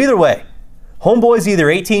 So either way, homeboy's either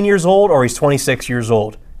 18 years old or he's 26 years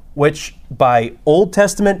old, which by Old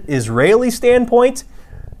Testament Israeli standpoint,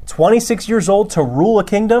 26 years old to rule a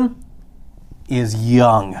kingdom is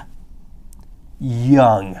young.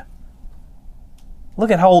 Young.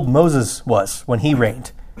 Look at how old Moses was when he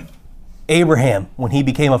reigned. Abraham, when he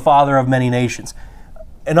became a father of many nations.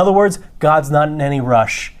 In other words, God's not in any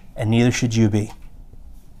rush, and neither should you be.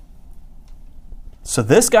 So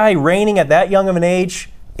this guy reigning at that young of an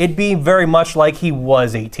age, it'd be very much like he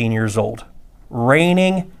was 18 years old,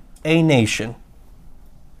 reigning a nation.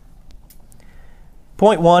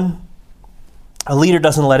 Point 1, a leader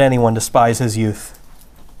doesn't let anyone despise his youth.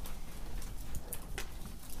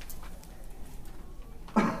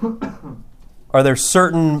 Are there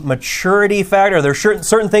certain maturity factors? Are there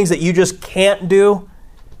certain things that you just can't do?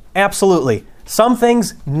 Absolutely. Some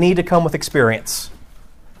things need to come with experience.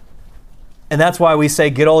 And that's why we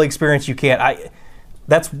say get all the experience you can.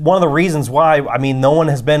 That's one of the reasons why, no one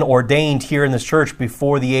has been ordained here in this church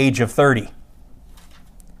before the age of 30.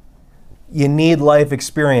 You need life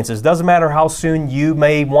experiences. Doesn't matter how soon you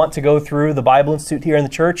may want to go through the Bible Institute here in the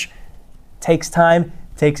church. Takes time,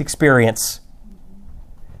 takes experience.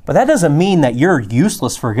 But that doesn't mean that you're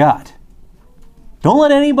useless for God. Don't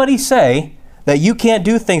let anybody say that you can't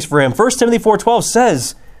do things for Him. 1 Timothy 4:12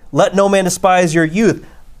 says, let no man despise your youth.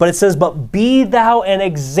 But it says, but be thou an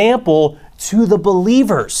example to the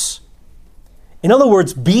believers. In other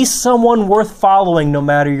words, be someone worth following no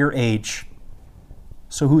matter your age.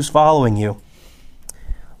 So who's following you?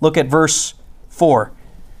 Look at verse 4.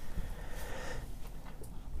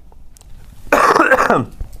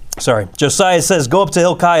 Sorry. Josiah says, go up to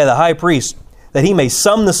Hilkiah the high priest, that he may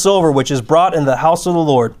sum the silver which is brought into the house of the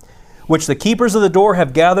Lord, which the keepers of the door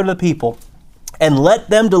have gathered the people, and let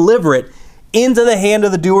them deliver it into the hand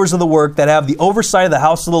of the doers of the work that have the oversight of the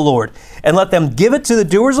house of the Lord, and let them give it to the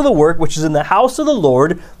doers of the work which is in the house of the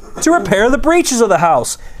Lord to repair the breaches of the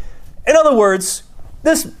house. In other words,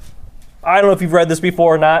 this, I don't know if you've read this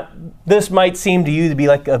before or not, this might seem to you to be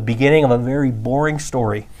like a beginning of a very boring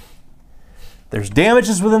story. There's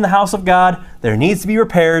damages within the house of God. There needs to be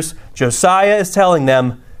repairs. Josiah is telling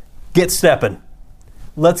them, get stepping.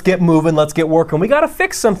 Let's get moving. Let's get working. We got to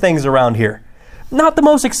fix some things around here. Not the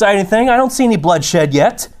most exciting thing. I don't see any bloodshed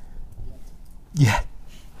yet. Yeah.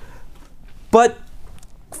 But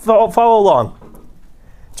follow along.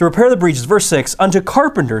 To repair the breaches, verse 6, unto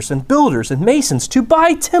carpenters and builders and masons to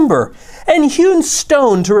buy timber and hewn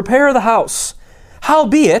stone to repair the house.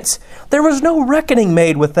 Howbeit, there was no reckoning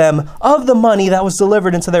made with them of the money that was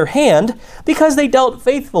delivered into their hand, because they dealt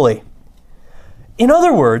faithfully. In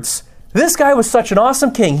other words, this guy was such an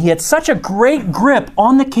awesome king. He had such a great grip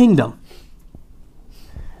on the kingdom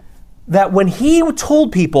that when he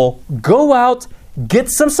told people, go out, get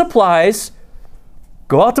some supplies,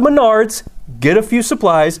 go out to Menards, get a few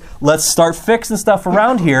supplies, let's start fixing stuff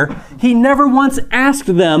around here, he never once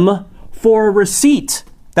asked them for a receipt.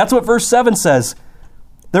 That's what verse 7 says.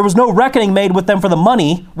 There was no reckoning made with them for the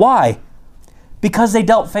money. Why? Because they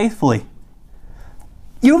dealt faithfully.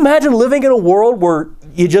 You imagine living in a world where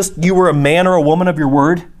you were a man or a woman of your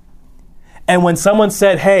word? And when someone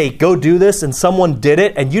said, hey, go do this, and someone did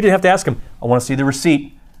it, and you didn't have to ask them, I want to see the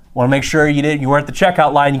receipt. I want to make sure you weren't at the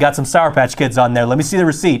checkout line, you got some Sour Patch Kids on there. Let me see the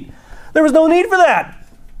receipt. There was no need for that.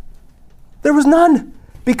 There was none.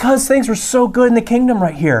 Because things were so good in the kingdom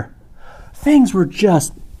right here. Things were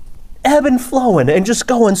just ebb and flowing and just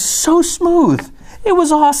going so smooth. It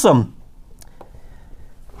was awesome.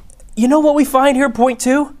 You know what we find here, point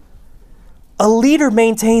 2? A leader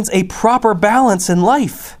maintains a proper balance in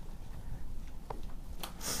life.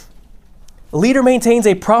 A leader maintains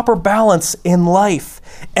a proper balance in life.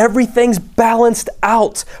 Everything's balanced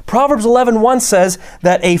out. Proverbs 11:1 says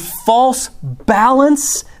that a false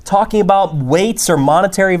balance, talking about weights or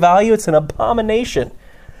monetary value, it's an abomination.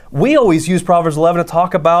 We always use Proverbs 11 to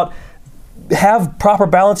talk about have proper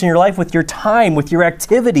balance in your life with your time, with your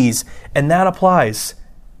activities, and that applies.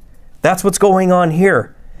 That's what's going on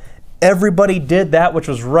here. Everybody did that which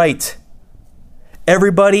was right.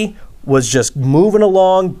 Everybody was just moving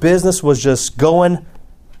along. Business was just going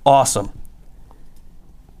awesome.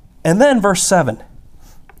 And then verse 7.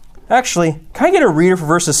 Actually, can I get a reader for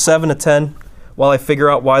verses 7 to 10 while I figure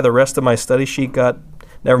out why the rest of my study sheet got...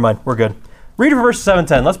 Never mind, we're good. Reader for verses 7 to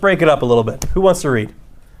 10. Let's break it up a little bit. Who wants to read?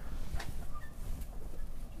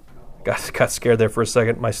 Got scared there for a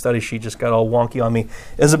second. My study sheet just got all wonky on me.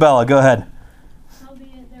 Isabella, go ahead.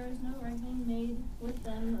 Howbeit there was no reckoning made with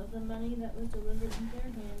them of the money that was delivered into their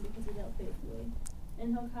hand, because they dealt faithfully.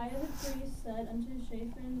 And Hilkiah the priest said unto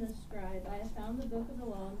Shaphan the scribe, I have found the book of the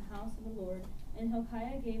law in the house of the Lord. And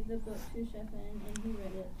Hilkiah gave the book to Shaphan, and he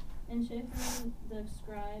read it. And Shaphan the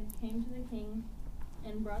scribe came to the king,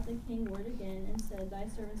 and brought the king word again, and said, Thy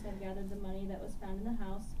servants have gathered the money that was found in the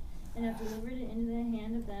house, and have delivered it into the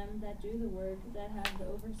hand of them that do the work, that have the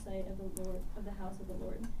oversight of the Lord, of the house of the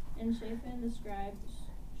Lord. And Shaphan the scribe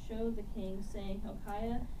showed the king, saying,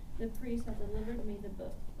 Hilkiah the priest hath delivered me a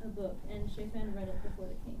book. And Shaphan read it before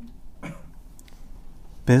the king.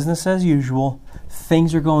 Business as usual.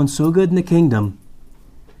 Things are going so good in the kingdom.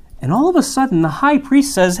 And all of a sudden, the high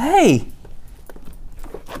priest says, hey,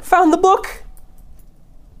 found the book.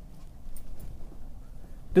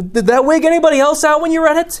 Did that wig anybody else out when you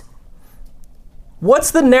read it?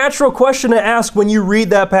 What's the natural question to ask when you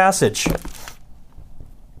read that passage?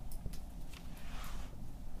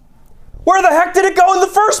 Where the heck did it go in the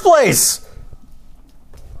first place?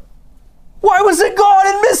 Why was it gone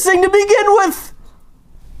and missing to begin with?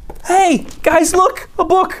 Hey, guys, look, a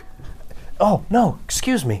book. Oh, no,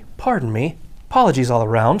 excuse me, pardon me, apologies all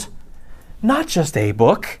around. Not just a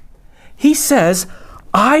book. He says,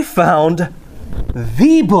 I found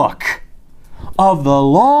the book of the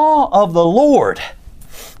law of the Lord.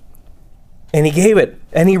 And he gave it,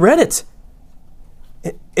 and he read it.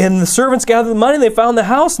 And the servants gathered the money, they found the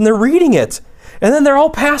house, and they're reading it. And then they're all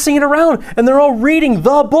passing it around, and they're all reading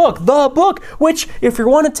the book, which, if you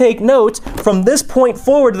want to take note, from this point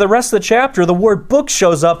forward to the rest of the chapter, the word book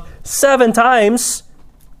shows up 7 times.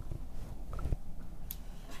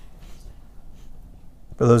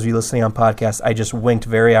 For those of you listening on podcast, I just winked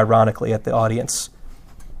very ironically at the audience.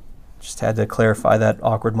 Just had to clarify that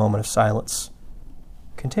awkward moment of silence.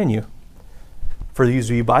 Continue. For these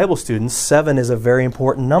of you Bible students, 7 is a very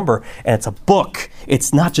important number, and it's a book.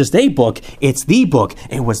 It's not just a book, it's the book.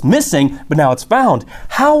 It was missing, but now it's found.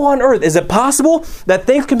 How on earth is it possible that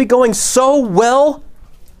things can be going so well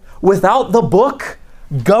without the book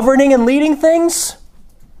governing and leading things?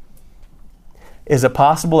 Is it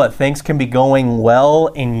possible that things can be going well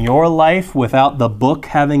in your life without the book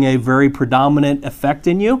having a very predominant effect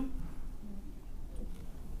in you?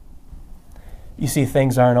 You see,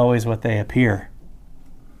 things aren't always what they appear.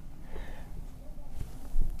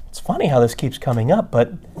 It's funny how this keeps coming up,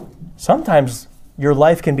 but sometimes your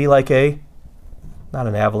life can be like not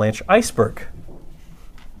an avalanche, iceberg.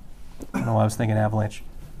 I don't know why I was thinking avalanche.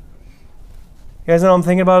 You guys know what I'm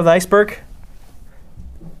thinking about with iceberg?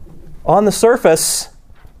 On the surface,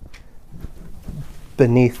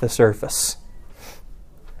 beneath the surface.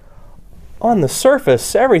 On the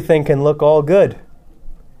surface, everything can look all good.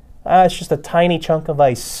 It's just a tiny chunk of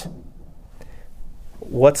ice.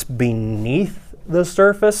 What's beneath the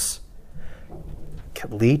surface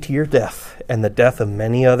can lead to your death and the death of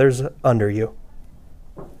many others under you.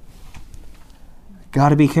 Got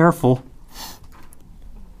to be careful.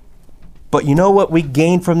 But you know what we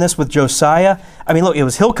gained from this with Josiah? I mean, look, it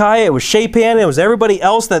was Hilkiah, it was Shaphan, it was everybody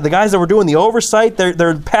else, that the guys that were doing the oversight,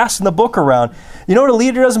 they're passing the book around. You know what a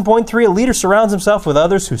leader does in point 3? A leader surrounds himself with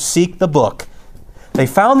others who seek the book. They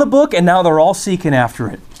found the book, and now they're all seeking after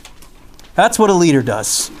it. That's what a leader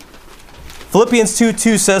does. Philippians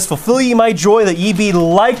 2:2 says, fulfill ye my joy that ye be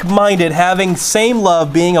like-minded, having same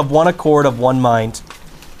love, being of one accord, of one mind.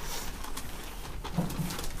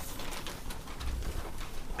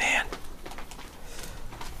 Man.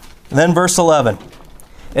 And then verse 11.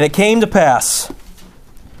 And it came to pass,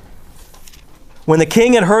 when the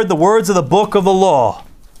king had heard the words of the book of the law,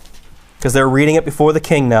 because they're reading it before the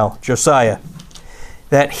king now, Josiah,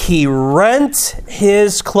 that he rent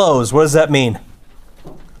his clothes. What does that mean?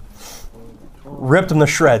 Ripped them to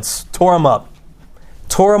shreds, tore them up,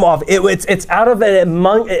 tore them off. It's out of an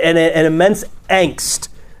immense angst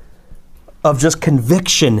of just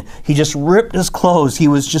conviction. He just ripped his clothes. He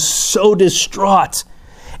was just so distraught.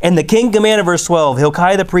 And the king commanded, verse 12,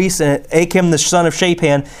 Hilkiah the priest, and Achim the son of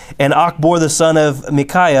Shaphan, and Achbor the son of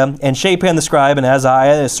Micaiah, and Shaphan the scribe, and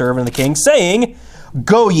Azariah the servant of the king, saying,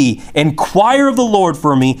 go ye, inquire of the Lord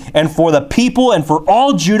for me, and for the people, and for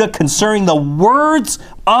all Judah, concerning the words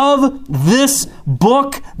of this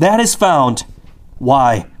book that is found.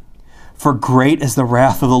 Why? For great is the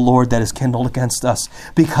wrath of the Lord that is kindled against us,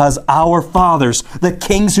 because our fathers, the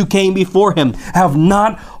kings who came before him, have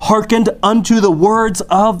not hearkened unto the words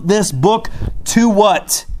of this book to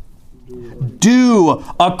what? Do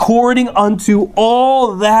according unto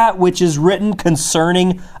all that which is written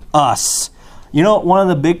concerning us. You know, one of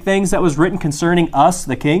the big things that was written concerning us,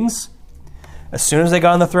 the kings, as soon as they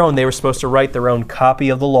got on the throne, they were supposed to write their own copy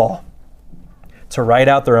of the law, to write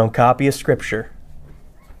out their own copy of Scripture.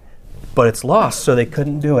 But it's lost, so they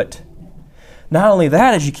couldn't do it. Not only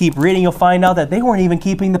that, as you keep reading, you'll find out that they weren't even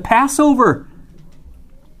keeping the Passover.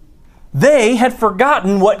 They had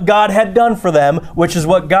forgotten what God had done for them, which is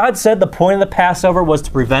what God said the point of the Passover was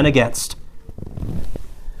to prevent against.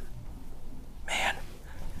 Man.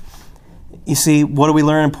 You see, what do we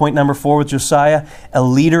learn in point number 4 with Josiah? A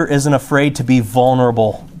leader isn't afraid to be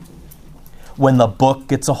vulnerable when the book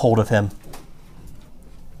gets a hold of him.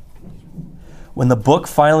 When the book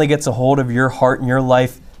finally gets a hold of your heart and your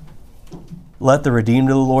life, let the redeemed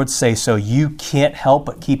of the Lord say so. You can't help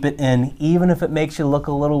but keep it in, even if it makes you look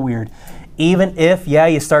a little weird. Even if,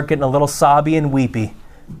 you start getting a little sobby and weepy.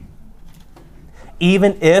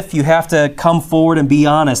 Even if you have to come forward and be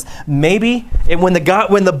honest. Maybe when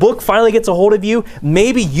the book finally gets a hold of you,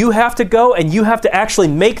 maybe you have to go and you have to actually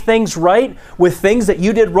make things right with things that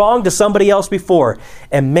you did wrong to somebody else before.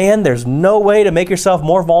 And man, there's no way to make yourself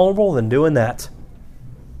more vulnerable than doing that.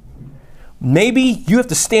 Maybe you have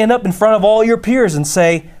to stand up in front of all your peers and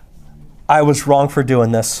say, I was wrong for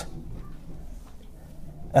doing this.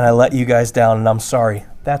 And I let you guys down and I'm sorry.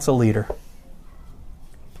 That's a leader.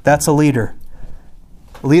 That's a leader.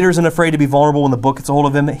 A leader isn't afraid to be vulnerable when the book gets a hold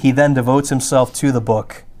of him. He then devotes himself to the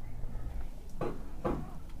book.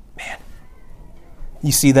 Man.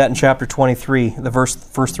 You see that in chapter 23, the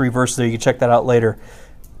first 3 verses there. You can check that out later.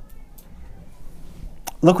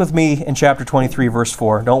 Look with me in chapter 23, verse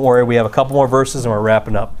 4. Don't worry, we have a couple more verses and we're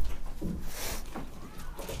wrapping up.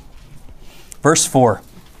 Verse 4.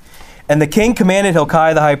 And the king commanded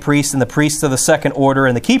Hilkiah the high priest and the priests of the second order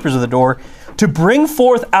and the keepers of the door to bring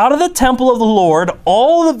forth out of the temple of the Lord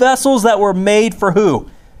all the vessels that were made for who?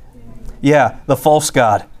 Yeah, the false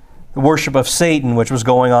god, the worship of Satan, which was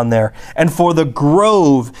going on there, and for the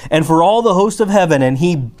grove and for all the host of heaven. And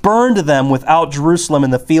he burned them without Jerusalem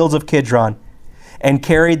in the fields of Kidron and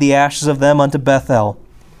carried the ashes of them unto Bethel.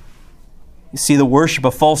 You see, the worship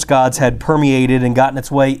of false gods had permeated and gotten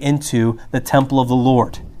its way into the temple of the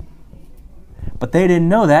Lord. But they didn't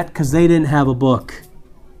know that because they didn't have a book.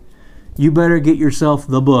 You better get yourself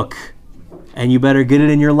the book, and you better get it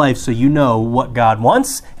in your life so you know what God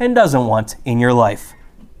wants and doesn't want in your life.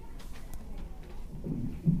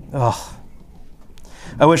 Oh,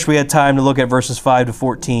 I wish we had time to look at verses 5 to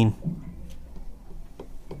 14,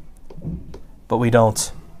 but we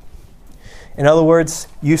don't. In other words,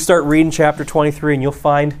 you start reading chapter 23 and you'll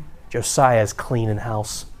find Josiah's cleaning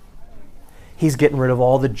house. He's getting rid of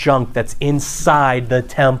all the junk that's inside the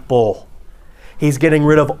temple. He's getting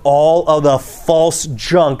rid of all of the false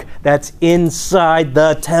junk that's inside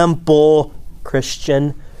the temple,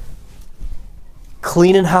 Christian.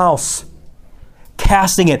 Cleaning house.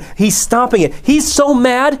 Casting it. He's stomping it. He's so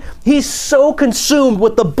mad. He's so consumed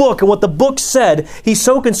with the book and what the book said. He's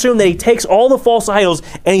so consumed that he takes all the false idols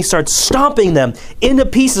and he starts stomping them into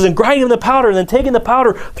pieces and grinding them to powder and then taking the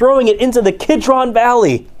powder, throwing it into the Kidron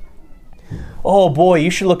Valley. Oh boy,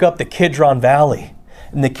 you should look up the Kidron Valley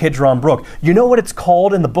and the Kidron Brook. You know what it's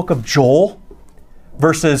called in the book of Joel?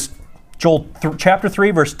 Chapter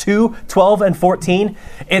 3, verse 2, 12, and 14.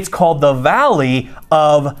 It's called the Valley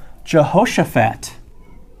of Jehoshaphat.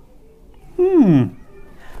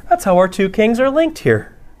 That's how our 2 kings are linked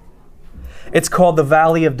here. It's called the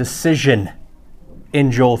Valley of Decision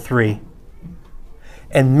in Joel 3.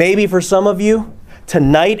 And maybe for some of you,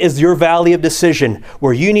 tonight is your valley of decision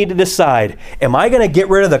where you need to decide, am I going to get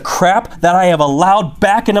rid of the crap that I have allowed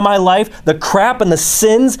back into my life, the crap and the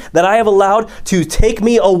sins that I have allowed to take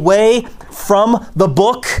me away from the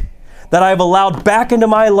book, that I have allowed back into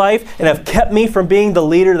my life and have kept me from being the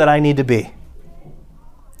leader that I need to be?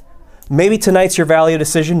 Maybe tonight's your valley of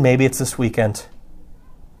decision. Maybe it's this weekend.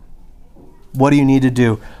 What do you need to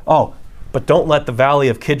do? Oh, but don't let the Valley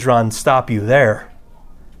of Kidron stop you there.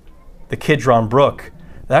 The Kidron Brook,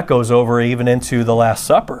 that goes over even into the Last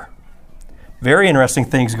Supper. Very interesting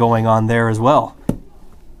things going on there as well.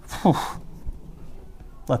 Whew.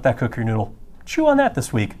 Let that cook your noodle. Chew on that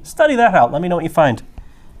this week. Study that out. Let me know what you find.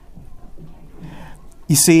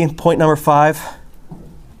 You see, point number 5,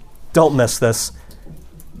 don't miss this.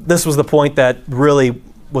 This was the point that really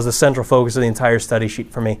was the central focus of the entire study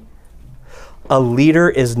sheet for me. A leader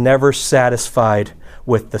is never satisfied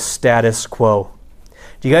with the status quo.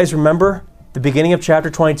 Do you guys remember the beginning of chapter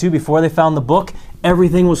 22, before they found the book?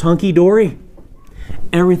 Everything was hunky-dory.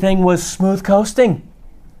 Everything was smooth coasting.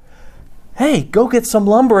 Hey, go get some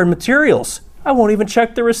lumber and materials. I won't even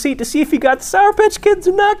check the receipt to see if you got the Sour Patch Kids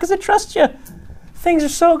or not because I trust you.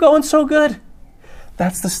 Things are going so good.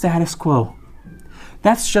 That's the status quo.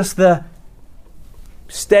 That's just the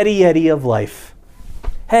steady eddy of life.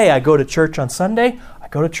 Hey, I go to church on Sunday. I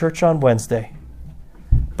go to church on Wednesday.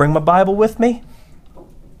 Bring my Bible with me.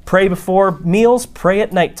 Pray before meals. Pray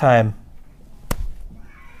at nighttime.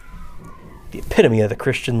 The epitome of the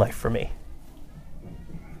Christian life for me.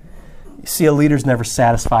 You see, a leader's never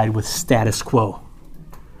satisfied with status quo.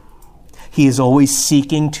 He is always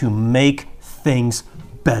seeking to make things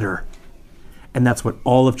better. And that's what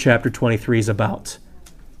all of chapter 23 is about.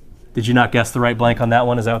 Did you not guess the right blank on that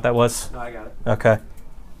one? Is that what that was? No, I got it. Okay.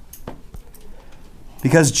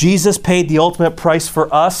 Because Jesus paid the ultimate price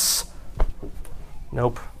for us.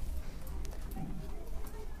 Nope.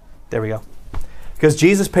 There we go. Because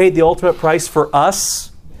Jesus paid the ultimate price for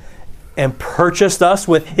us and purchased us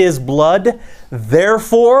with His blood,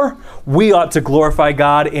 therefore, we ought to glorify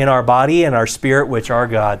God in our body and our spirit, which are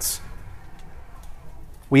God's.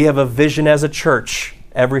 We have a vision as a church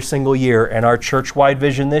every single year, and our church-wide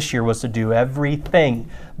vision this year was to do everything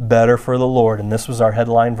better for the Lord, and this was our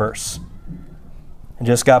headline verse. I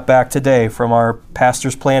just got back today from our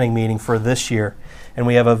pastor's planning meeting for this year, and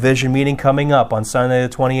we have a vision meeting coming up on Sunday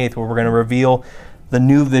the 28th where we're going to reveal the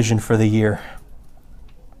new vision for the year.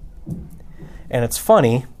 And it's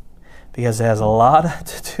funny because it has a lot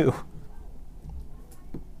to do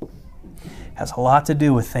has a lot to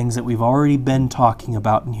do with things that we've already been talking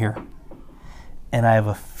about in here. And I have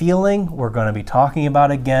a feeling we're going to be talking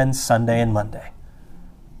about again Sunday and Monday.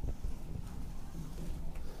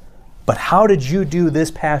 But how did you do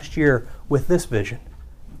this past year with this vision?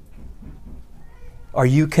 Are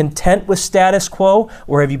you content with status quo,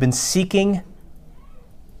 or have you been seeking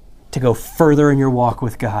to go further in your walk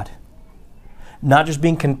with God? Not just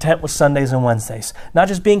being content with Sundays and Wednesdays. Not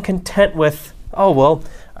just being content with, oh, well,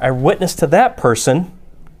 I witnessed to that person.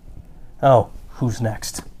 Oh, who's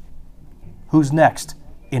next? Who's next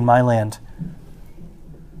in my land?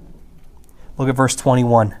 Look at verse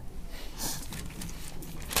 21.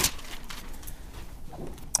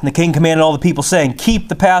 And the king commanded all the people, saying, keep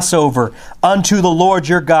the Passover unto the Lord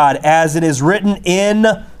your God, as it is written in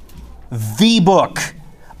the book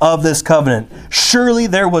of this covenant. Surely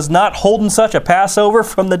there was not holden such a Passover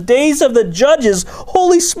from the days of the judges.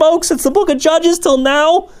 Holy smokes, it's the book of Judges till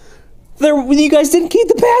now. You guys didn't keep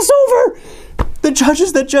the Passover. The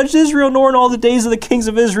judges that judged Israel, nor in all the days of the kings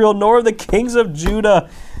of Israel, nor the kings of Judah,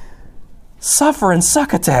 suffer in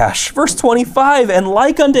Succotash. Verse 25, and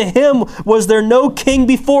like unto him was there no king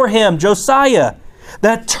before him, Josiah,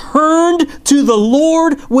 that turned to the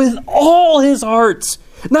Lord with all his heart.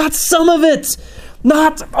 Not some of it.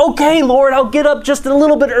 Not, okay, Lord, I'll get up just a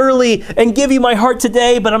little bit early and give you my heart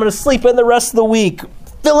today, but I'm going to sleep in the rest of the week.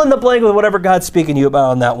 Fill in the blank with whatever God's speaking to you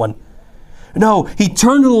about on that one. No, he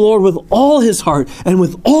turned to the Lord with all his heart and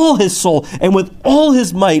with all his soul and with all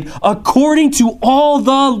his might, according to all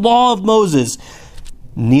the law of Moses.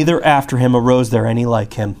 Neither after him arose there any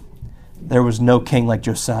like him. There was no king like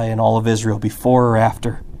Josiah in all of Israel before or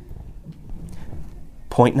after.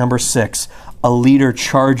 Point number 6. A leader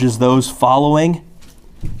charges those following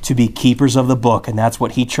to be keepers of the book, and that's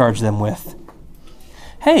what he charged them with.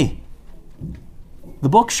 Hey, the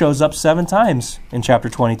book shows up 7 times in chapter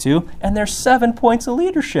 22, and there's 7 points of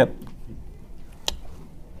leadership.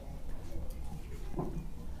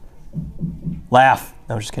 Laugh.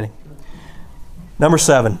 No, just kidding. Number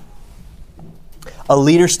 7. A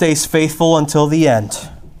leader stays faithful until the end,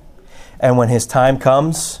 and when his time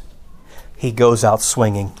comes, he goes out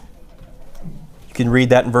swinging. You can read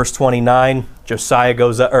that in verse 29. Josiah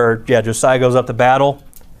goes up to battle.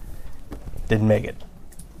 Didn't make it.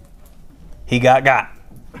 He got,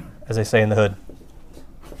 as they say in the hood.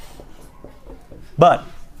 But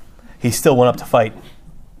he still went up to fight.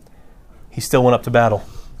 He still went up to battle.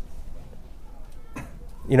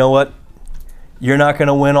 You know what? You're not going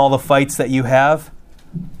to win all the fights that you have,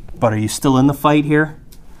 but are you still in the fight here?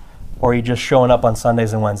 Or are you just showing up on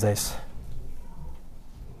Sundays and Wednesdays?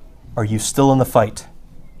 Are you still in the fight?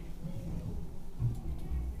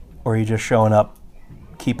 Or are you just showing up,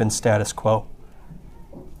 keeping status quo?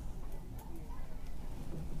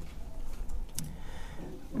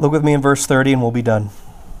 Look with me in verse 30 and we'll be done.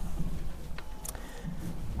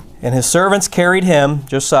 And his servants carried him,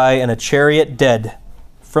 Josiah, in a chariot dead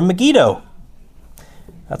from Megiddo.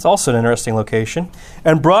 That's also an interesting location.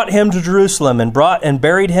 And brought him to Jerusalem and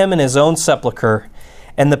buried him in his own sepulchre.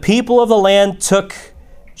 And the people of the land took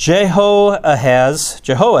Jehoahaz,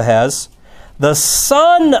 the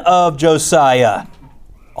son of Josiah.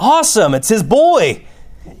 Awesome, it's his boy.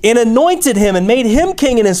 And anointed him and made him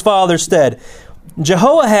king in his father's stead.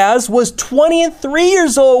 Jehoahaz was 23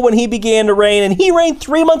 years old when he began to reign, and he reigned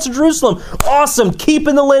 3 months in Jerusalem. Awesome,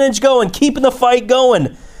 keeping the lineage going, keeping the fight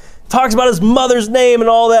going. Talks about his mother's name and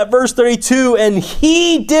all that. Verse 32, and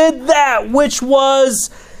he did that which was...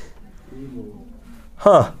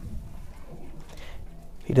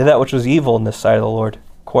 He did that which was evil in the sight of the Lord,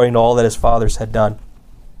 according to all that his fathers had done.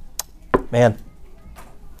 Man.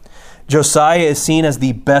 Josiah is seen as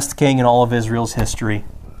the best king in all of Israel's history.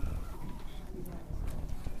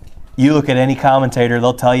 You look at any commentator,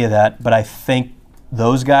 they'll tell you that, but I think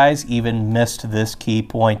those guys even missed this key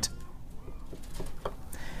point.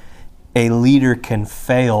 A leader can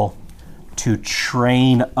fail to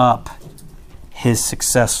train up his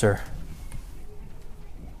successor.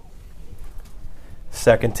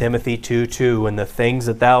 2 Timothy 2:2, and the things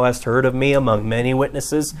that thou hast heard of me among many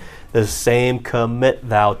witnesses, the same commit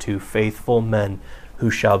thou to faithful men, who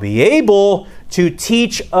shall be able to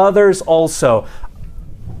teach others also.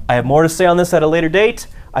 I have more to say on this at a later date.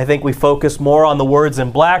 I think we focus more on the words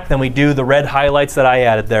in black than we do the red highlights that I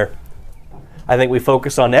added there. I think we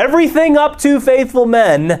focus on everything up to faithful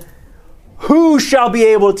men, who shall be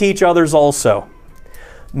able to teach others also.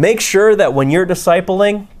 Make sure that when you're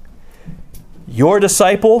discipling, your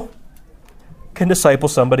disciple can disciple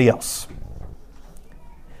somebody else.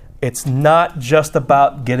 It's not just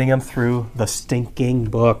about getting them through the stinking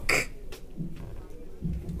book.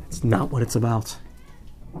 It's not what it's about.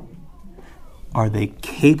 Are they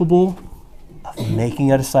capable of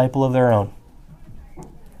making a disciple of their own?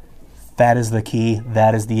 That is the key.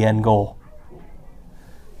 That is the end goal.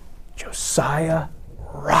 Josiah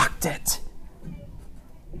rocked it.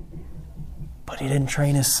 But he didn't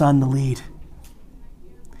train his son to lead.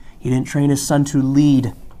 He didn't train his son to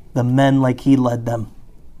lead the men like he led them.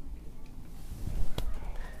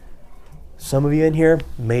 Some of you in here,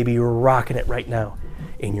 maybe you're rocking it right now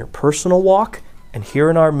in your personal walk and here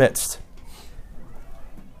in our midst.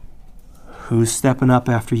 Who's stepping up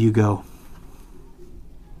after you go?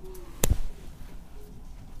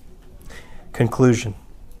 Conclusion.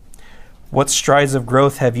 What strides of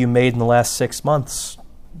growth have you made in the last 6 months?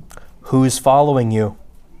 Who is following you?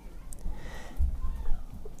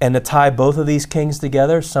 And to tie both of these kings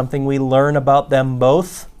together, something we learn about them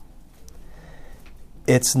both,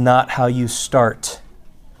 it's not how you start.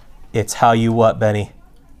 It's how you what, Benny?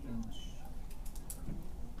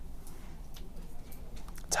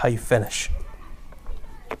 It's how you finish.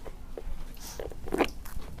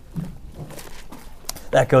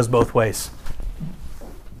 That goes both ways.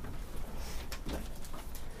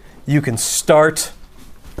 You can start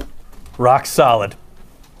rock solid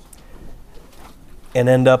and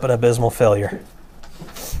end up an abysmal failure.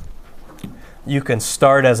 You can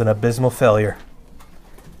start as an abysmal failure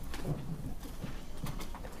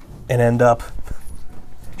and end up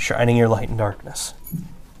shining your light in darkness.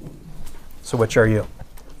 So which are you?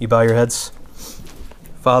 You bow your heads.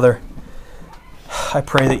 Father, I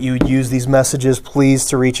pray that you would use these messages, please,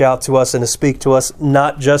 to reach out to us and to speak to us,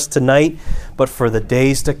 not just tonight, but for the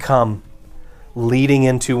days to come, leading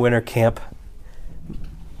into winter camp.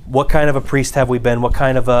 What kind of a priest have we been? What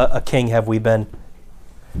kind of a king have we been?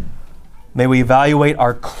 May we evaluate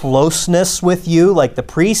our closeness with you like the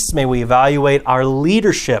priests. May we evaluate our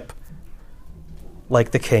leadership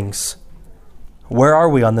like the kings. Where are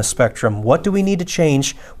we on this spectrum? What do we need to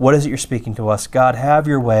change? What is it you're speaking to us? God, have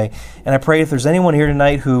your way. And I pray if there's anyone here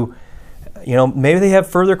tonight who, maybe they have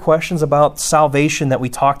further questions about salvation that we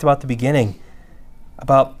talked about at the beginning,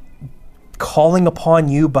 about calling upon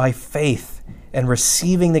you by faith and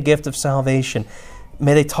receiving the gift of salvation.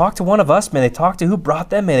 May they talk to one of us. May they talk to who brought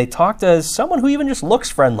them. May they talk to someone who even just looks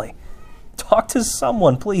friendly. Talk to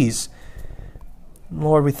someone, please.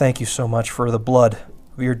 Lord, we thank you so much for the blood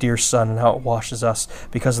of your dear Son and how it washes us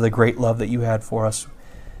because of the great love that you had for us.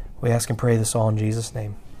 We ask and pray this all in Jesus'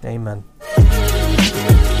 name. Amen.